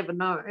 because you never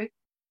know.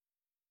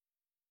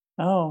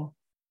 Oh.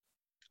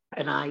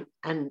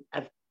 And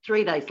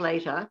 3 days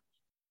later,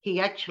 he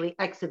actually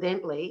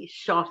accidentally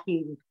shot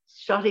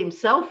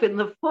himself in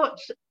the foot.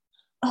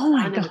 Oh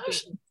my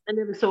gosh. I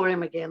never saw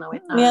him again. I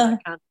went, no,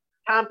 I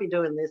can't be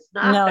doing this.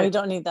 No, you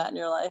don't need that in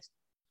your life.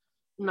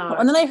 No.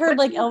 And then I heard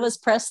like Elvis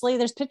Presley,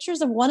 there's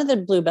pictures of one of the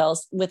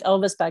Bluebells with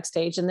Elvis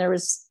backstage, and there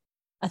was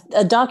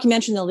a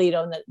documentary in the lead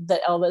on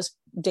that Elvis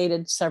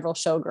dated several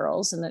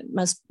showgirls, and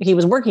he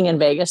was working in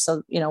Vegas.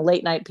 So, you know,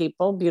 late night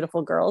people,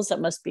 beautiful girls, that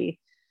must be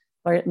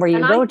where you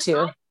go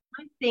to.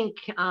 I think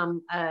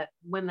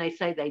when they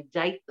say they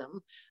date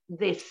them,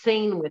 they're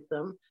seen with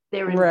them.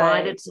 They're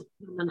invited to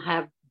come and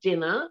have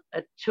dinner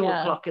at 2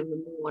 o'clock in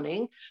the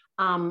morning.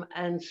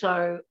 And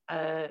so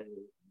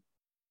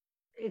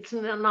it's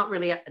not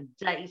really a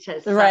date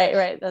as such.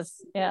 Right. That's,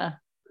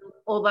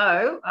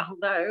 Although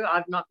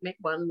I've not met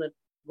one that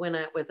went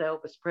out with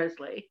Elvis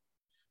Presley.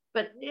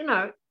 But, you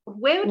know,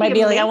 where might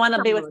be like, I want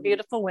to be with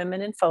beautiful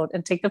women and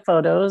take the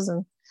photos.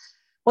 And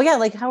well, yeah,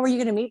 like how are you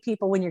going to meet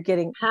people when you're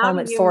getting home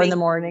at 4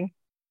 a.m?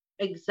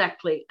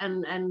 Exactly.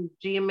 And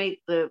do you meet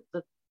the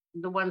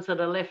ones that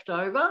are left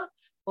over,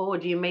 or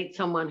do you meet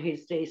someone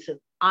who's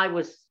decent? I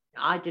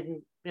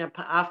didn't, you know,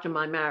 after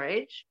my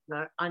marriage,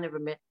 no, I never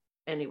met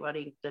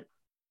anybody that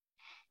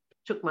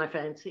took my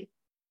fancy.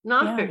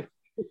 No. Yeah.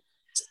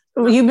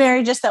 Were you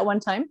married just that one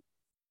time?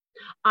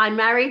 I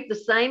married the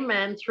same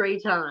man 3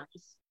 times.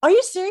 Are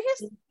you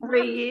serious?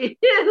 3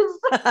 years.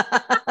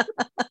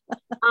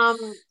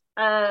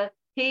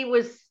 He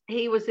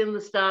was in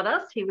the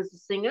Stardust. He was a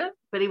singer,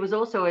 but he was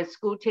also a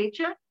school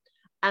teacher.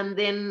 And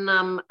then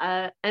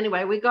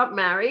anyway, we got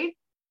married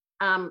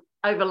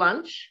over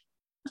lunch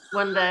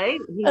one day.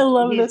 I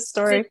love this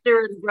story. His sister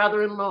and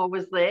brother-in-law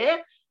was there,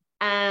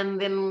 and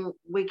then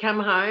we come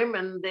home,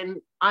 and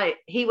then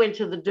he went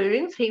to the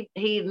Dunes. He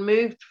had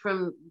moved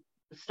from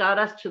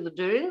Stardust to the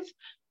Dunes,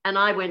 and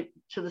I went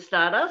to the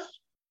Stardust.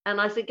 And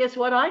I said, guess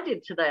what I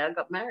did today? I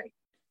got married.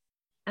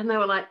 And they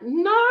were like,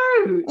 no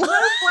way.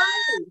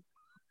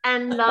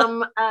 And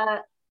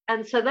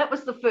so that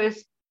was the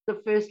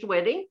first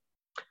wedding.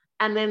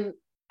 And then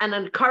a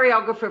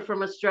choreographer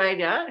from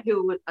Australia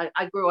who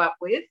I grew up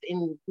with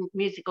in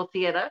musical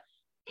theatre,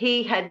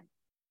 he had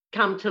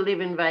come to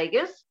live in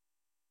Vegas,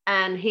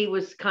 and he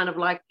was kind of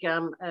like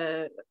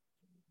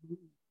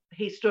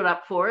he stood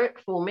up for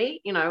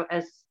me, you know,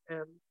 as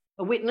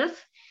a witness.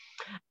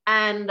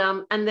 And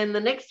then the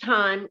next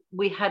time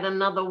we had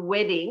another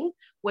wedding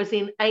was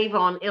in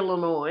Avon,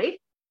 Illinois.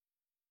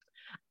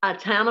 A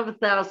town of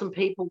 1,000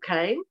 people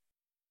came,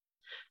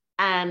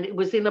 and it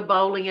was in a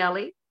bowling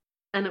alley,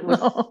 and it was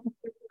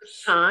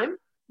time.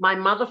 My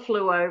mother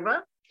flew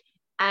over,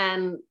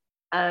 and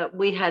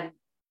we had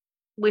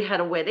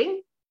a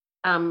wedding.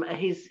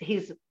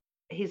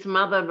 His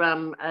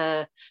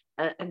mother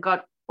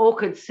got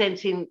orchids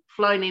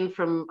flown in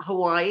from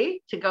Hawaii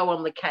to go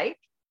on the Cape.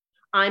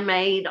 I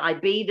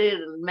beaded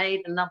and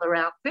made another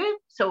outfit.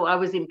 So I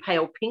was in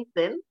pale pink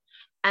then.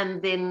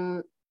 And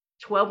then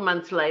 12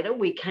 months later,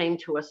 we came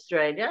to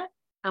Australia,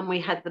 and we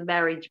had the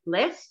marriage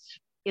blessed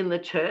in the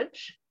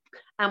church.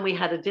 And we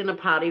had a dinner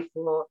party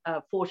for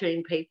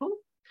 14 people,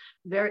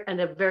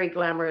 a very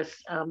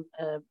glamorous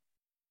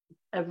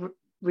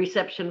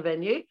reception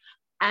venue.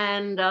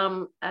 And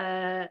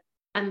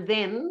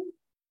then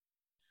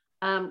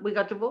we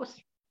got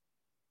divorced.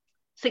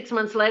 6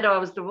 months later, I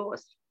was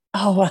divorced.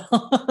 Oh, wow.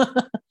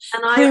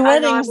 And I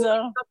got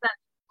that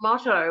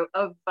motto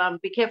of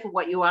be careful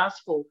what you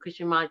ask for, because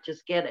you might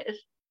just get it.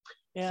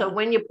 Yeah. So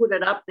when you put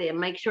it up there,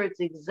 make sure it's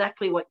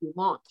exactly what you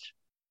want.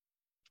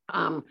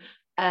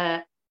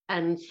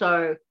 And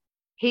so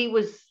he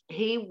was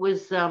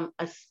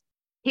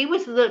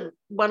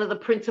one of the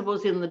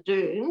principals in the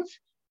Dunes,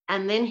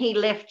 and then he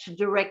left to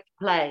direct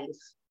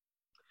plays.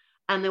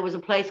 And there was a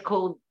place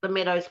called the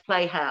Meadows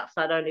Playhouse.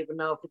 I don't even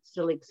know if it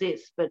still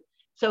exists, but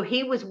so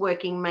he was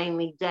working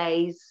mainly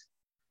days,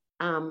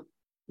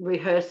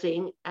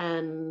 rehearsing,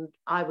 and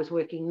I was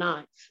working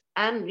nights,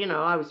 and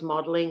I was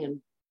modeling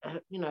and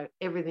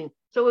everything.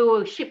 So we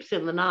were ships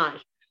in the night.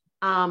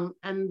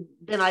 And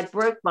then I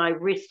broke my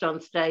wrist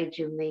on stage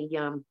in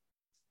the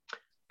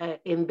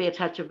in Bare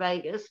Touch of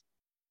Vegas,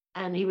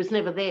 and he was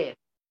never there.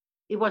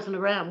 He wasn't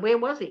around. Where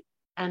was he?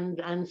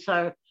 And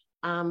so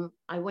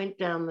I went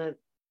down the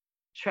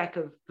track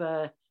of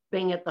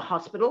being at the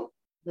hospital.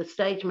 The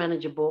stage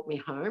manager brought me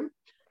home,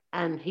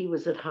 and he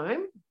was at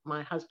home.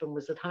 My husband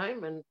was at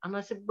home, and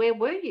I said, "Where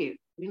were you?"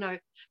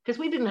 Because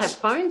we didn't have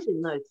phones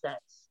in those days.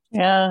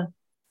 Yeah.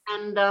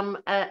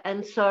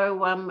 And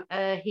so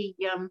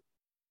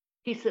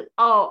he said,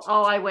 "Oh,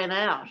 I went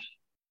out."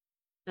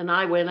 And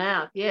I went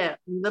out, yeah.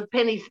 The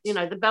pennies,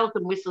 the bells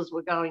and whistles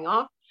were going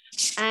off.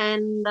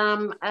 And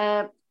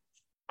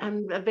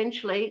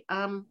eventually,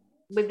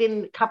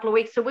 within a couple of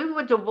weeks, so we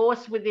were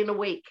divorced within a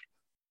week.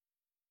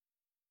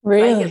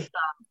 Really?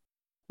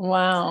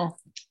 Wow.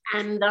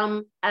 And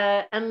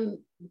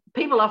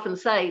people often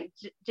say,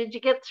 "Did you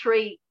get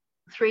three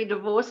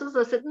divorces?"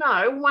 I said,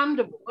 "No, one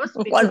divorce,"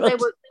 because they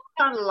were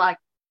kind of like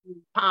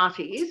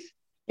parties.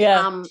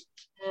 Yeah.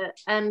 Yeah,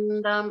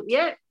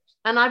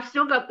 and I've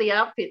still got the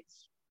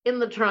outfits in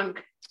the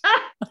trunk.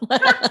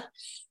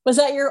 Was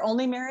that your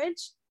only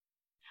marriage?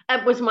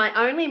 It was my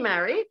only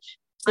marriage.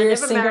 So you're a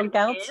single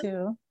gal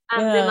too.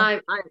 And then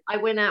I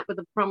went out with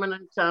a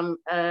prominent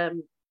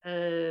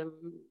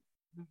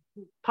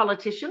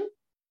politician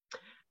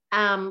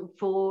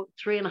for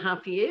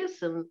 3.5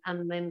 years,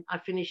 and then I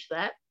finished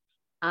that.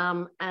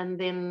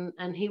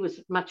 And he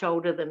was much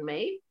older than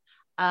me.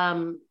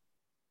 And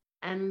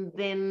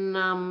then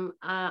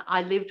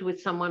I lived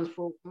with someone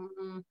for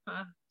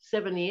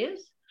 7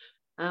 years,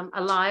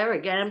 a liar, a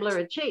gambler,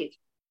 a cheat.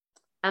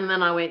 And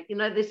then I went,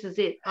 this is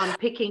it. I'm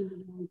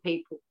picking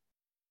people.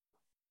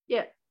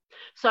 Yeah.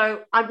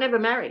 So I've never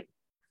married,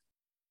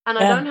 and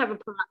I don't have a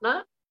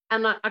partner,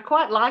 and I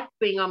quite like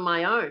being on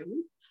my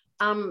own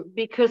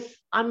because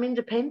I'm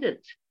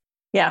independent.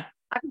 Yeah.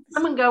 I can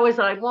come and go as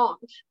I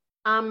want.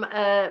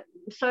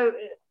 So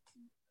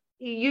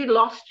you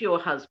lost your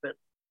husband.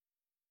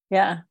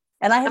 Yeah.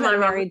 And I haven't been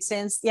married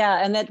since.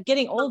 Yeah. And that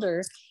getting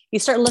older, you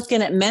start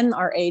looking at men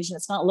our age and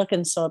it's not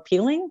looking so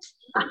appealing.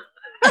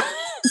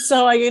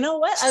 So you know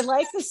what? I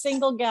like the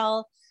single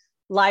gal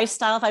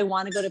lifestyle. If I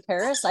want to go to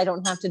Paris, I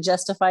don't have to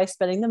justify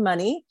spending the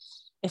money.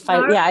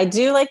 I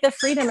do like the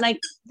freedom. And I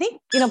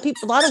think,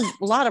 people, a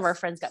lot of our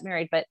friends got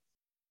married, but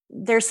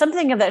there's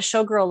something of that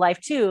showgirl life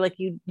too. Like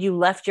you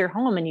left your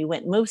home and you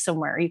went and moved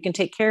somewhere. You can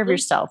take care of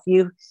yourself.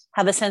 You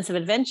have a sense of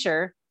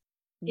adventure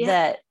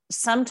that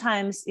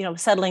sometimes,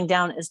 settling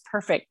down is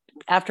perfect.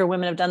 After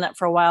women have done that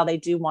for a while, they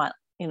do want,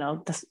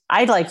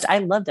 I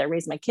loved it. I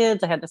raised my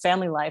kids. I had the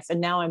family life.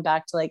 And now I'm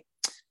back to I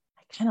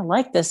kind of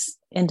like this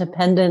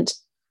independent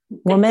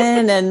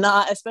woman and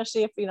not,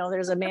 especially if,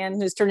 there's a man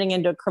who's turning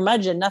into a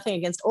curmudgeon, nothing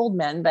against old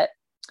men, but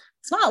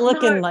it's not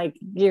looking like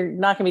you're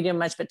not going to be doing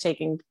much but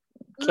taking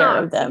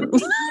care of them.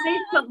 You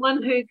need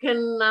someone who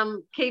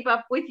can keep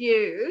up with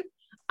you.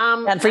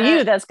 And for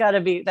you, that's going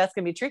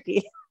to be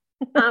tricky.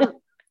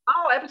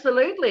 Oh,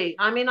 absolutely.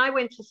 I mean, I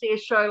went to see a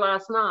show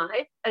last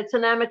night. It's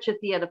an amateur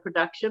theatre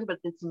production, but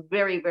it's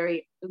very,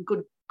 very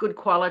good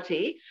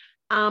quality.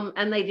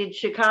 And they did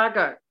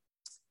Chicago.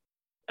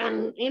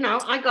 And,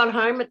 I got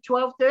home at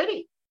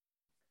 12:30.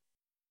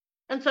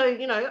 And so,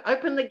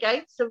 open the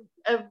gates of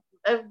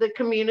the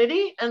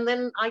community, and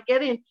then I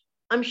get in.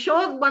 I'm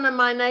sure one of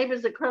my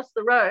neighbours across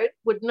the road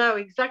would know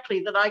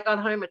exactly that I got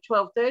home at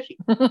 12:30.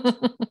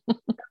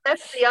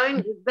 That's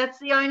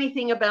the only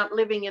thing about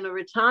living in a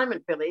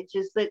retirement village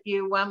is that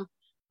you where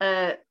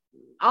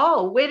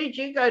did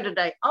you go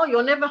today? Oh,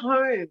 you're never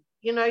home.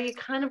 You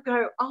kind of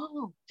go,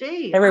 oh,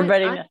 gee.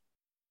 Everybody.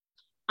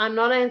 I'm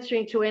not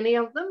answering to any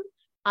of them.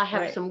 I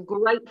have some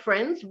great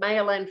friends,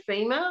 male and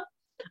female,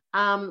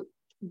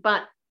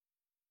 but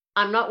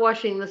I'm not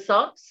washing the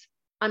socks.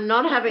 I'm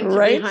not having to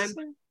be home at 6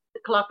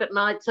 o'clock at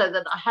night so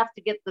that I have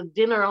to get the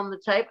dinner on the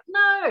table.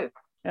 No.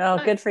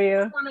 Oh, good for you.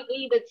 If I want to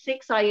eat at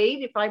 6, I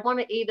eat. If I want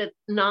to eat at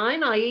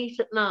 9, I eat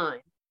at 9.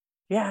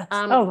 Yeah.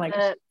 Oh my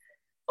gosh.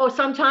 Or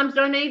sometimes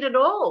don't eat at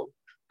all.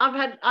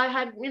 I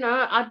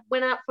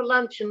went out for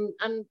lunch and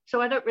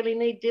so I don't really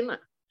need dinner.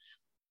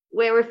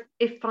 Where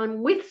if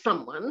I'm with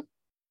someone,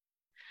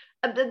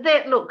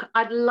 look,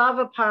 I'd love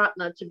a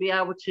partner to be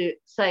able to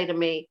say to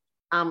me,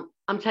 I'm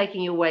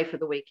taking you away for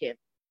the weekend.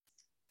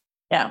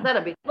 Yeah.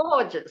 That'd be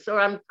gorgeous. Or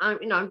I'm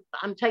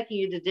taking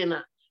you to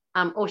dinner.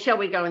 Or shall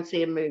we go and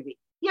see a movie?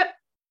 Yep.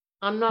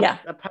 I'm not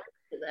opposed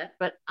to that,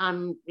 but I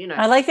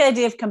like the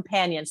idea of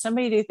companion,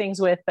 somebody to do things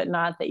with, but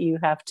not that you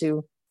have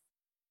to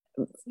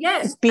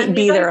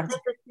be there. Don't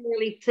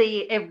necessarily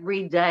see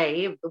every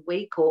day of the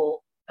week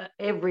or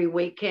every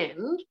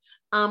weekend.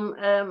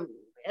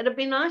 It'd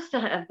be nice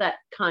to have that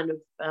kind of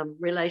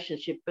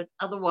relationship, but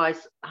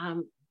otherwise,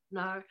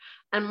 no.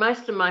 And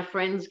most of my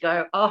friends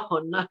go,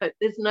 oh no,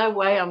 there's no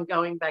way I'm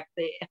going back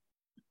there.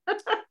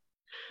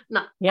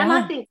 No. Yeah. And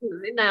I think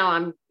now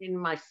I'm in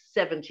my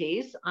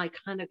 70s, I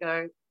kind of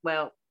go,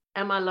 well,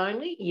 am I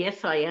lonely?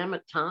 Yes, I am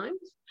at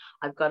times.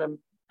 I've got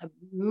a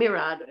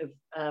myriad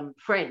of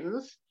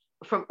friends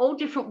from all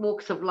different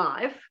walks of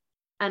life.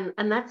 And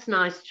that's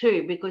nice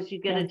too, because you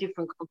get a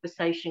different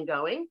conversation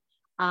going.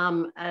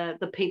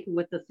 The people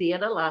with the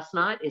theatre last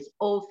night is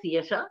all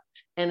theatre,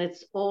 and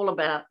it's all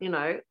about, you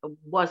know,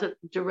 was it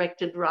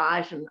directed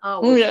right, and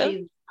was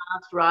she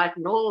cast right,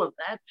 and all of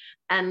that.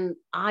 And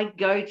I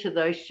go to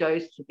those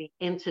shows to be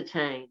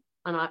entertained,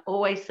 and I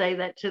always say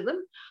that to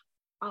them.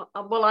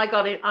 Well,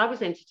 I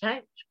was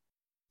entertained.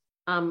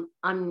 I'm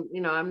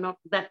not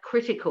that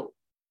critical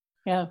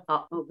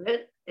of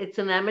it. It's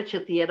an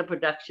amateur theatre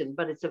production,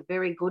 but it's a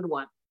very good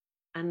one.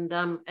 And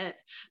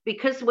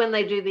because when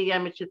they do the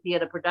amateur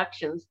theatre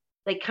productions,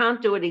 they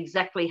can't do it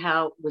exactly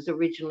how it was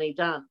originally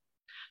done.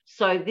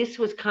 So this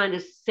was kind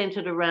of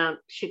centered around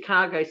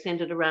Chicago,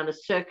 centered around a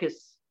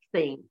circus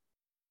theme.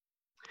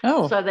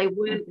 Oh, so they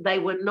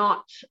were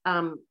not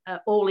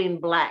all in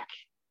black.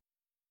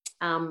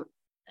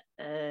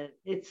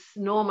 It's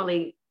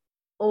normally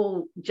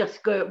all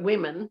just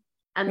women,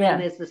 and then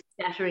there's the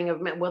scattering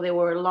of men. Well, there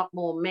were a lot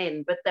more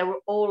men, but they were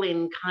all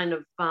in kind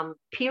of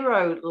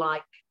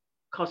Pierrot-like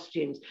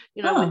costumes,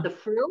 you know, with the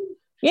frill,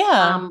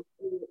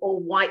 or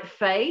white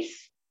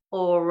face,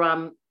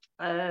 or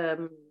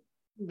the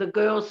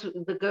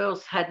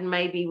girls had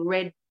maybe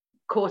red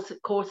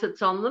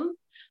corsets on them,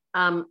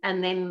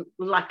 and then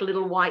like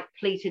little white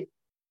pleated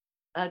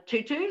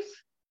tutus.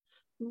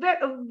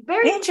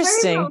 Very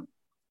interesting,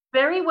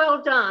 very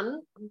well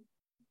done.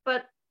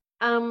 But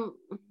it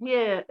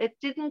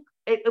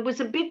was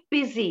a bit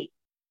busy.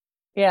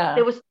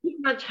 There was too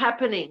much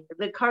happening.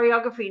 The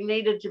choreography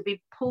needed to be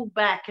pulled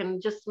back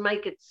and just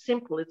make it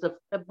simple. It's a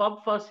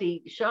Bob Fosse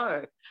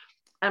show.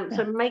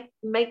 So make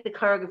the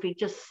choreography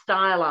just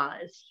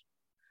stylized.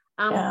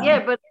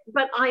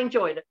 But I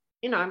enjoyed it.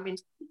 You know, I mean,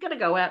 you've got to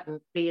go out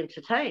and be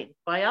entertained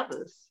by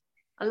others.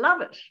 I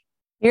love it.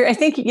 I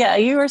think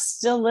you are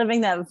still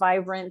living that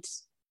vibrant,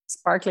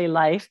 sparkly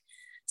life.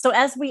 So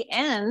as we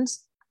end,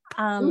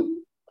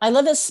 I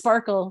love that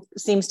sparkle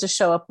seems to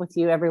show up with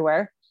you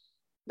everywhere.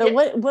 But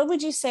what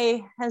would you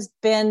say has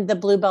been the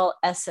Bluebell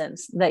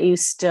essence that you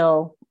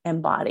still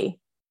embody?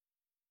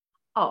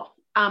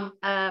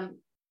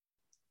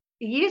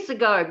 Years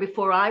ago,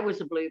 before I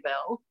was a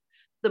Bluebell,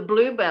 the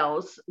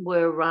Bluebells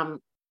were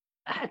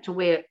had to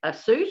wear a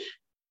suit.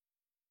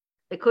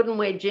 They couldn't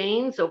wear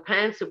jeans or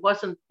pants. It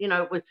wasn't, you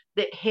know,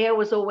 the hair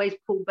was always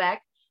pulled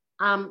back.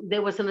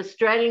 There was an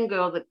Australian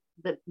girl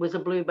that was a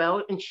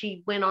Bluebell, and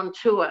she went on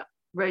tour,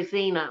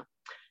 Rosina.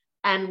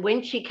 And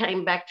when she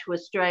came back to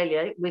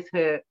Australia with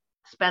her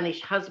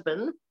Spanish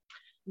husband,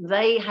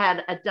 they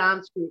had a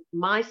dance group.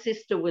 My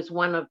sister was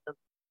one of them,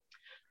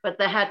 but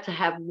they had to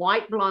have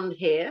white blonde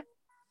hair.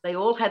 They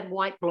all had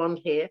white blonde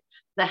hair.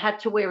 They had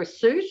to wear a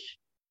suit,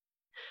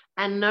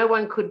 and no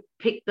one could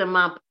pick them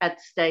up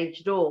at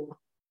stage door.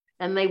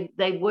 And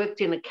they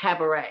worked in a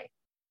cabaret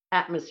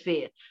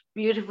atmosphere,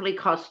 beautifully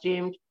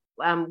costumed,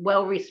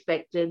 well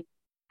respected.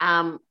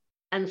 And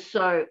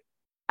so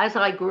as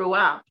I grew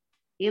up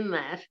in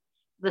that,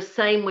 the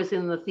same was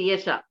in the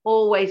theatre.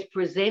 Always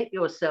present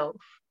yourself.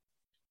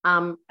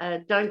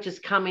 Don't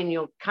just come in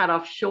your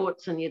cut-off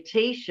shorts and your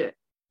T-shirt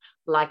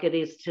like it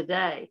is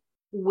today.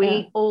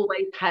 We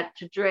always had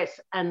to dress.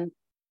 And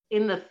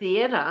in the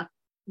theatre,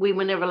 we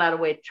were never allowed to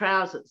wear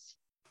trousers.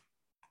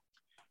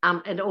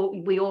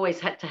 We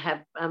always had to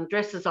have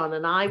dresses on.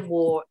 And I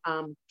wore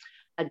a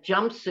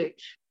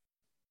jumpsuit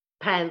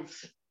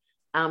pants,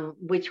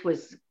 which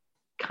was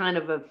kind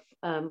of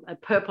a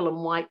purple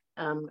and white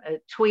a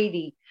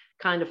tweedy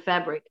kind of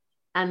fabric,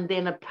 and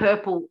then a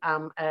purple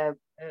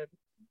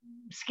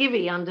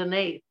skivvy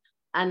underneath.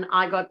 And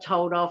I got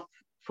told off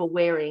for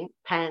wearing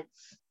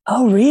pants.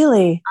 Oh,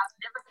 really? I've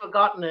never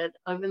forgotten it,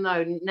 even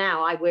though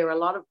now I wear a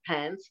lot of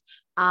pants.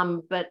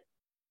 But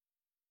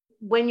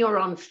when you're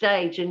on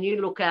stage and you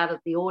look out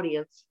at the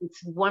audience,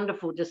 it's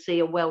wonderful to see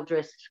a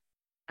well-dressed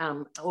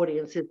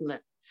audience, isn't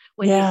it?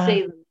 When you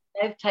see them,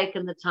 they've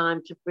taken the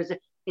time to present.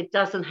 It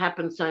doesn't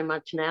happen so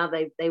much now.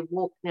 They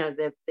walk, you know,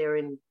 they're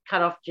in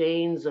cut-off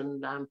jeans,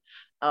 and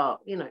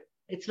you know,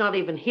 it's not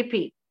even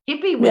hippie.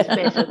 Hippie was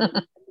better than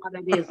what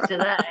it is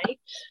today.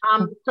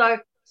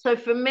 So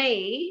for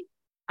me,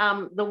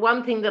 the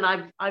one thing that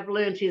I've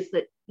learned is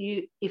that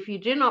if you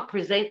do not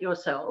present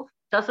yourself,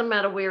 doesn't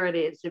matter where it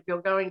is, if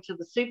you're going to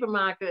the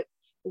supermarket,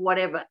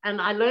 whatever. And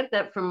I learned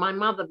that from my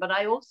mother, but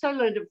I also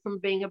learned it from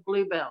being a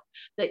Bluebell,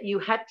 that you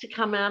had to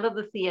come out of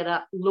the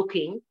theatre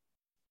looking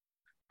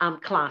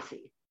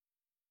classy.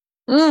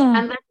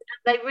 And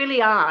they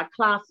really are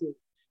classy.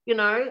 You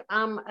know,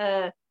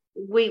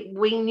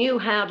 we knew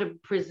how to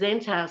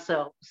present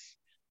ourselves.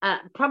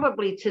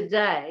 Probably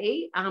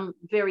today,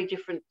 very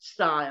different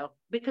style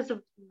because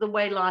of the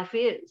way life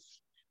is.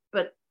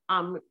 But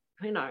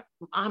you know,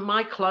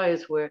 my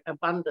clothes were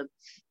abundance,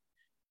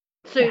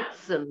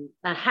 suits and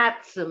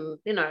hats, and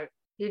you know,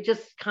 you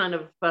just kind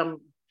of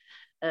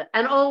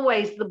and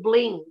always the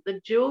bling,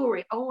 the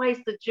jewelry, always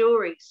the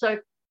jewelry. So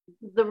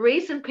the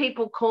reason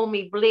people call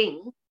me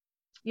bling,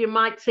 you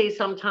might see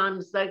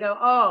sometimes they go,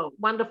 oh,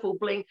 wonderful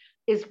bling,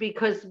 is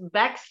because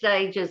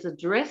backstage as a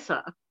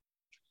dresser,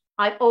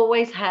 I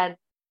always had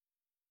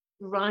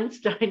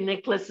rhinestone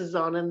necklaces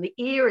on and the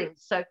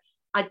earrings. So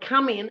I'd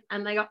come in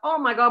and they go, oh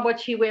my God,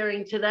 what's she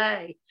wearing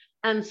today?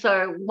 And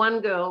so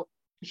one girl,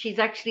 she's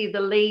actually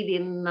the lead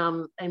in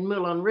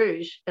Moulin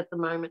Rouge at the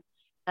moment.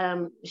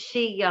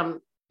 She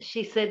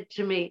said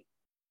to me,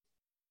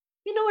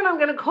 you know what I'm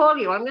going to call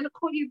you? I'm going to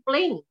call you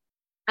Bling.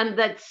 And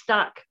that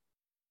stuck.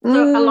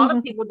 So a lot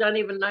of people don't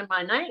even know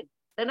my name.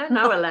 They don't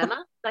know Alana.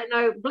 They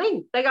know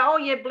Bling. They go, oh,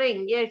 yeah,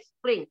 Bling. Yes,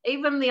 Bling.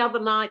 Even the other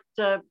night,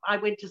 I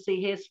went to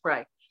see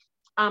Hairspray.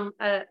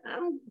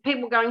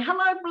 People going,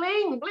 hello,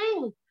 Bling,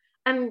 Bling.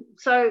 And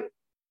so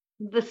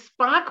the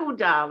Sparkle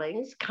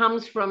Darlings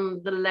comes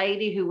from the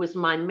lady who was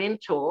my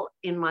mentor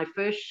in my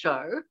first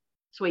show,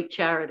 Sweet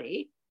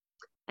Charity.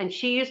 And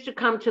she used to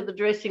come to the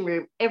dressing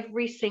room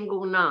every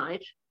single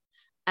night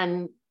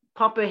and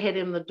pop her head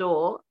in the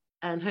door.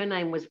 And her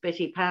name was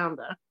Betty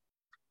Pounder.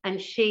 And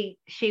she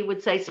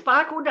would say,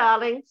 Sparkle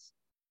Darlings.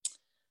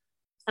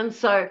 And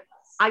so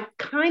I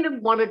kind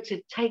of wanted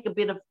to take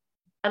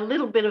a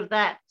little bit of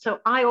that. So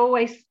I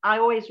always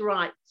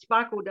write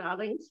Sparkle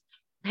Darlings,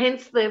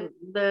 hence the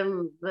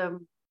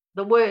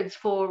words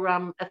for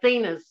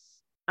Athena's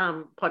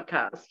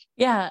podcast.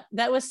 Yeah,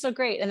 that was so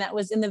great. And that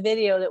was in the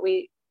video that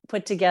we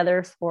put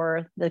together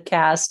for the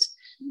cast.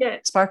 Yeah.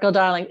 Sparkle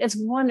Darling. It's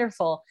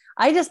wonderful.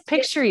 I just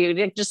picture you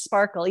to just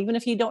sparkle. Even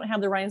if you don't have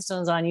the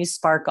rhinestones on, you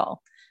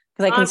sparkle.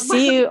 Because I can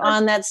see you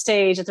on that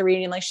stage at the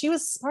reunion. Like she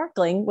was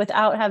sparkling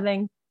without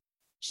having,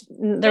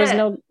 there was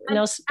no.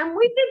 And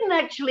we didn't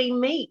actually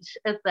meet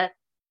at that.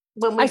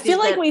 When we I feel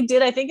like we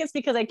did. I think it's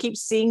because I keep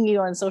seeing you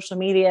on social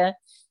media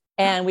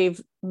and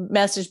we've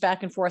messaged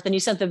back and forth and you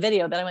sent the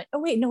video that I'm like, oh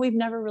wait, no, we've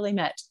never really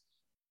met.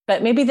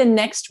 But maybe the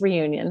next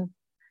reunion.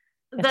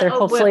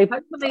 Hopefully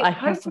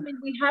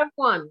we have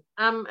one.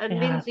 And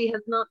Lindsay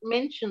has not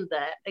mentioned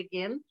that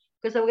again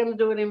because we're going to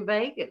do it in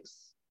Vegas.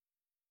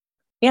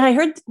 Yeah, I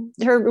heard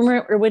her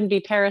rumor it wouldn't be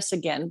Paris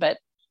again, but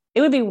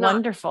it would be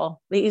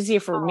wonderful. Be easier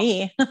for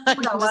me.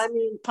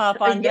 Pop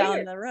on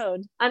down the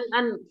road.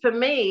 And for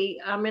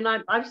me, I mean,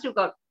 I've still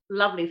got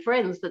lovely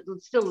friends that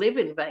still live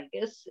in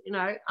Vegas. You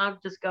know, I'll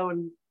just go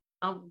and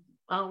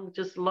I'll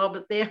just lob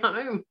at their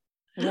home.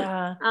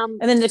 Yeah, and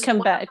then to come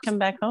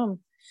back home.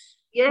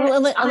 Yeah,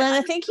 well, and then I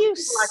think you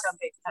like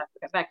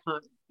I'm back home.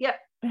 Yep.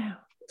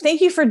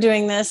 Thank you for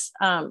doing this.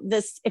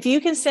 If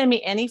you can send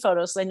me any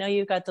photos, I know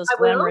you've got those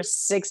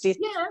glamorous 60s.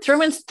 Yeah.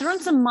 Throw in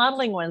some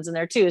modeling ones in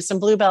there too, some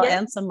Bluebell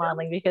and some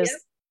modeling because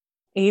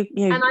you.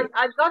 And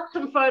I've got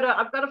some photo.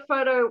 I've got a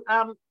photo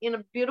in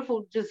a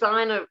beautiful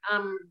designer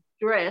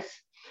dress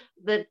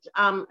that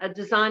a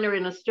designer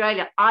in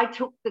Australia. I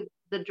took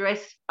the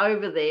dress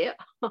over there.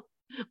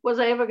 Was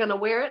I ever going to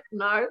wear it?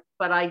 No,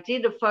 but I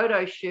did a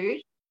photo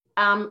shoot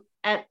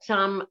at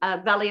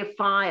Valley of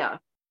Fire,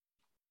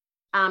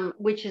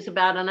 which is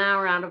about an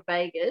hour out of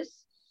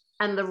Vegas,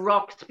 and the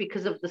rocks,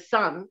 because of the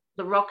sun,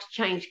 the rocks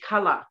change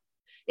color.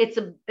 It's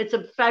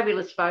a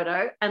fabulous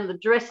photo, and the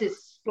dress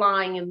is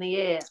flying in the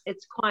air.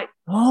 It's quite.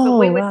 Oh,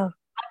 wow.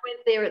 I went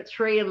there at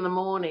 3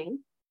 a.m.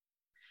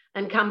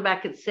 and come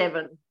back at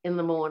 7 a.m.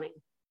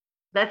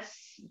 They're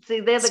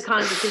the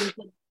kind of things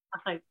that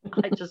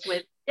I just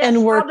went. Yes,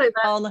 and work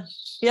all.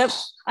 Yep.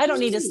 I don't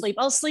need to sleep.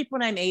 I'll sleep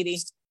when I'm 80.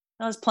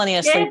 There's plenty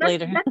of sleep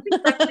later. That's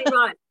exactly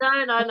right.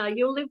 No.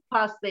 You'll live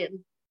past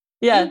then.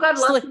 Yeah. You've got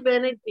lots of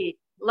energy.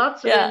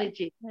 Lots of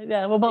energy.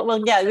 Yeah.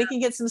 Well, yeah, we can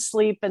get some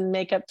sleep and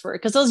make up for it.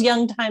 Because those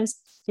young times,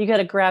 you got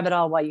to grab it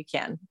all while you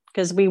can.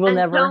 Because we will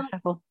never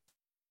have.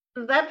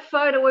 That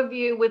photo of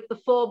you with the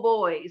 4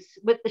 boys,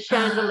 with the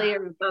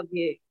chandelier above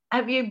you,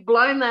 have you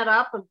blown that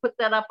up and put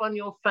that up on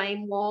your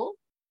fame wall?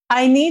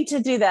 I need to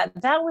do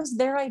that. That was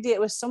their idea. It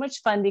was so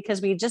much fun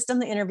because we had just done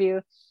the interview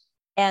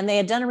and they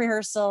had done a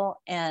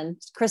rehearsal and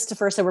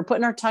Christopher said, we're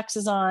putting our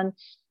tuxes on.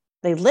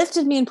 They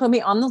lifted me and put me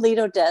on the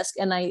Lido desk.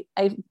 And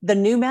the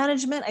new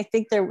management, I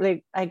think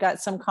I got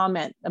some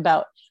comment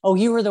about, oh,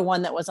 you were the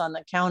one that was on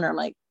the counter. I'm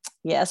like,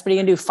 yes, but are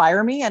you gonna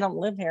fire me? I don't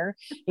live here.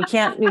 You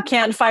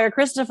can't fire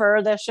Christopher.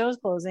 The show's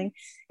closing.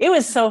 It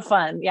was so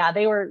fun. Yeah,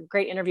 they were a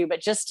great interview,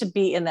 but just to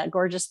be in that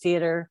gorgeous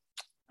theater.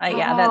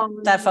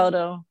 That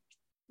photo.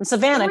 And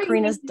Savannah,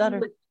 Karina's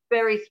daughter.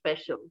 Very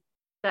special,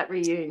 that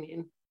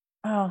reunion.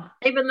 Oh,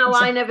 even though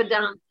I never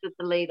danced at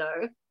the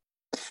Lido.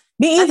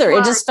 Me either.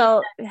 It just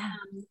felt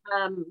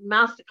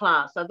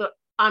masterclass. I thought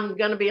I'm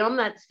going to be on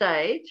that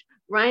stage,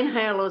 rain,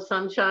 hail, or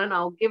sunshine.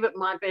 I'll give it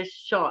my best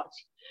shot.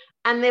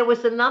 And there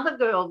was another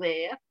girl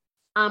there.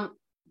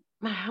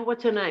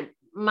 What's her name?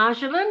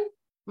 Marjolaine.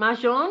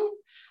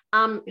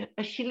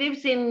 She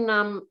lives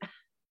in.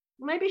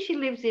 Maybe she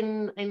lives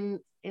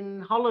in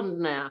Holland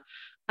now.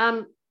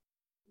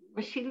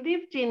 She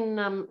lived in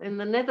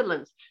the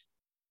Netherlands.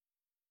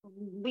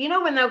 You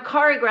know, when they were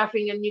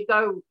choreographing and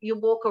you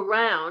walk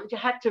around, you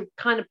had to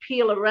kind of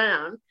peel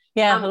around.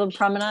 Yeah, a little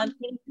promenade.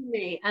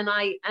 And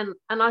I said,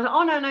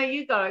 oh no,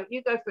 you go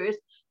first.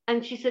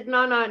 And she said,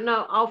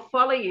 no, I'll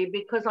follow you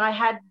because I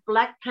had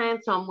black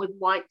pants on with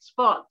white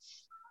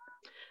spots,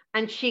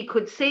 and she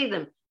could see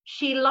them.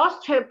 She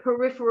lost her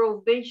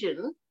peripheral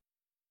vision.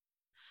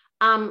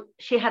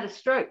 She had a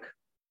stroke.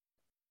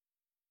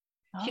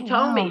 She Oh,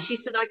 told me, wow. she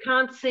said, I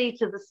can't see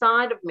to the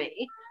side of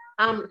me.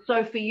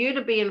 So for you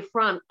to be in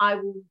front, I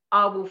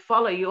will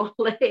follow your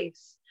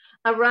legs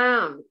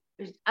around.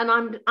 And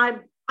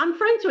I'm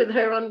friends with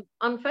her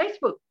on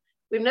Facebook.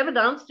 We've never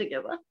danced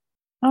together.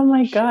 Oh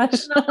my She's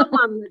gosh. another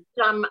one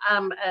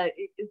that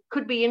it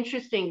could be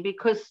interesting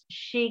because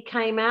she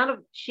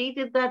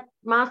did that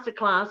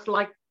masterclass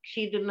like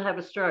she didn't have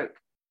a stroke.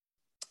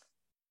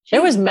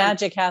 There was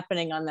magic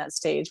happening on that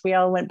stage. We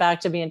all went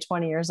back to being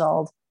 20 years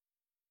old.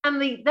 And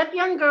that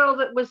young girl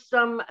that was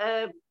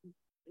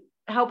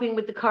helping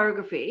with the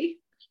choreography,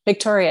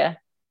 Victoria.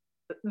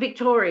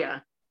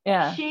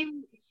 Yeah. She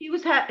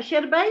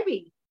had a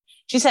baby.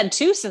 She's had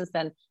 2 since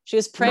then. She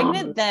was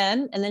pregnant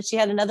then, and then she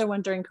had another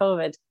one during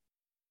COVID.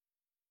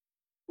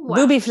 Wow.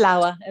 Booby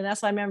flower. And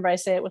that's why I remember I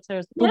say it with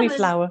her, booby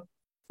flower.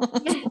 Yeah,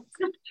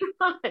 that's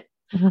right.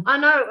 I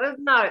know.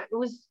 No, it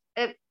was,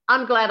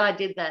 I'm glad I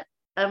did that.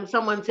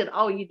 Someone said,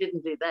 oh, you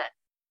didn't do that.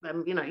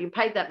 You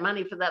paid that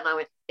money for that. And I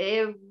went,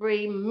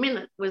 every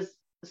minute was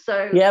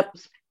so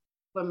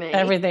for me.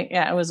 Everything.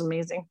 Yeah, it was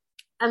amazing.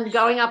 And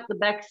going up the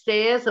back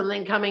stairs and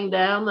then coming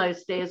down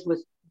those stairs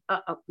was,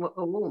 am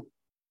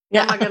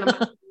I going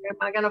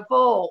to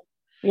fall?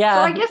 Yeah.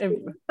 So I guess we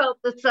felt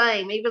the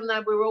same, even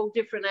though we were all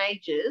different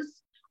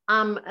ages.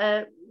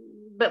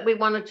 But we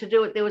wanted to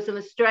do it. There was an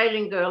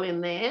Australian girl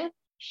in there.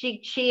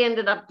 She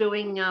ended up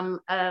doing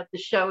the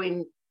show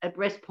at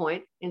Rest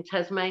Point in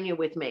Tasmania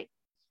with me.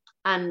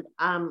 And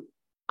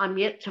I'm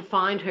yet to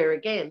find her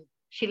again.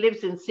 She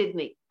lives in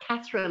Sydney.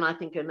 Catherine, I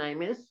think her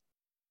name is.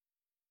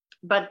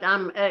 But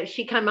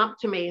she came up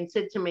to me and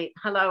said to me,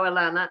 hello,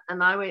 Alana.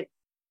 And I went,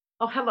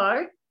 oh,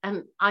 hello.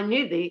 And I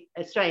knew the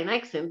Australian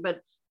accent,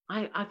 but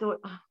I thought,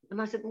 oh,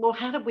 and I said, well,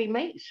 how did we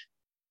meet?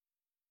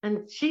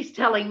 And she's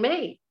telling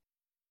me,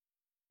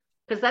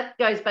 because that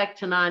goes back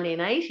to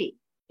 1980,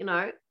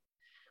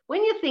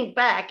 when you think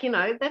back,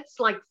 that's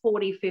like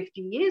 40,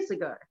 50 years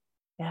ago.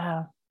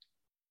 Yeah.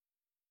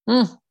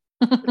 The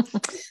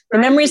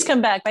memories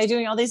come back by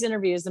doing all these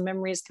interviews. The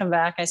memories come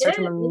back. I start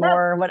to remember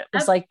more what it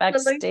was like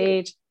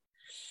backstage.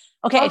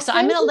 Okay, so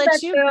I'm going to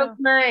let you girl's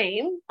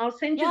name. I'll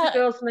send you the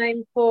girl's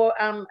name for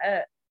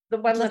the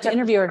one that to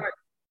interview her.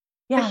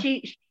 Yeah,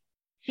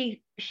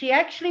 she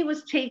actually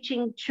was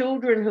teaching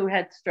children who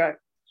had stroke.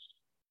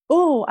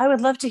 Oh, I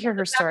would love to hear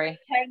her story.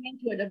 Came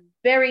into it a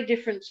very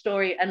different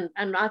story, and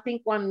I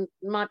think one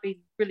might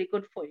be really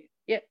good for you.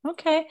 Yeah.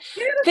 Okay.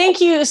 Beautiful.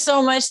 Thank you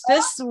so much.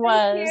 This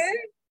was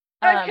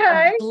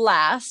a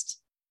blast.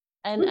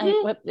 And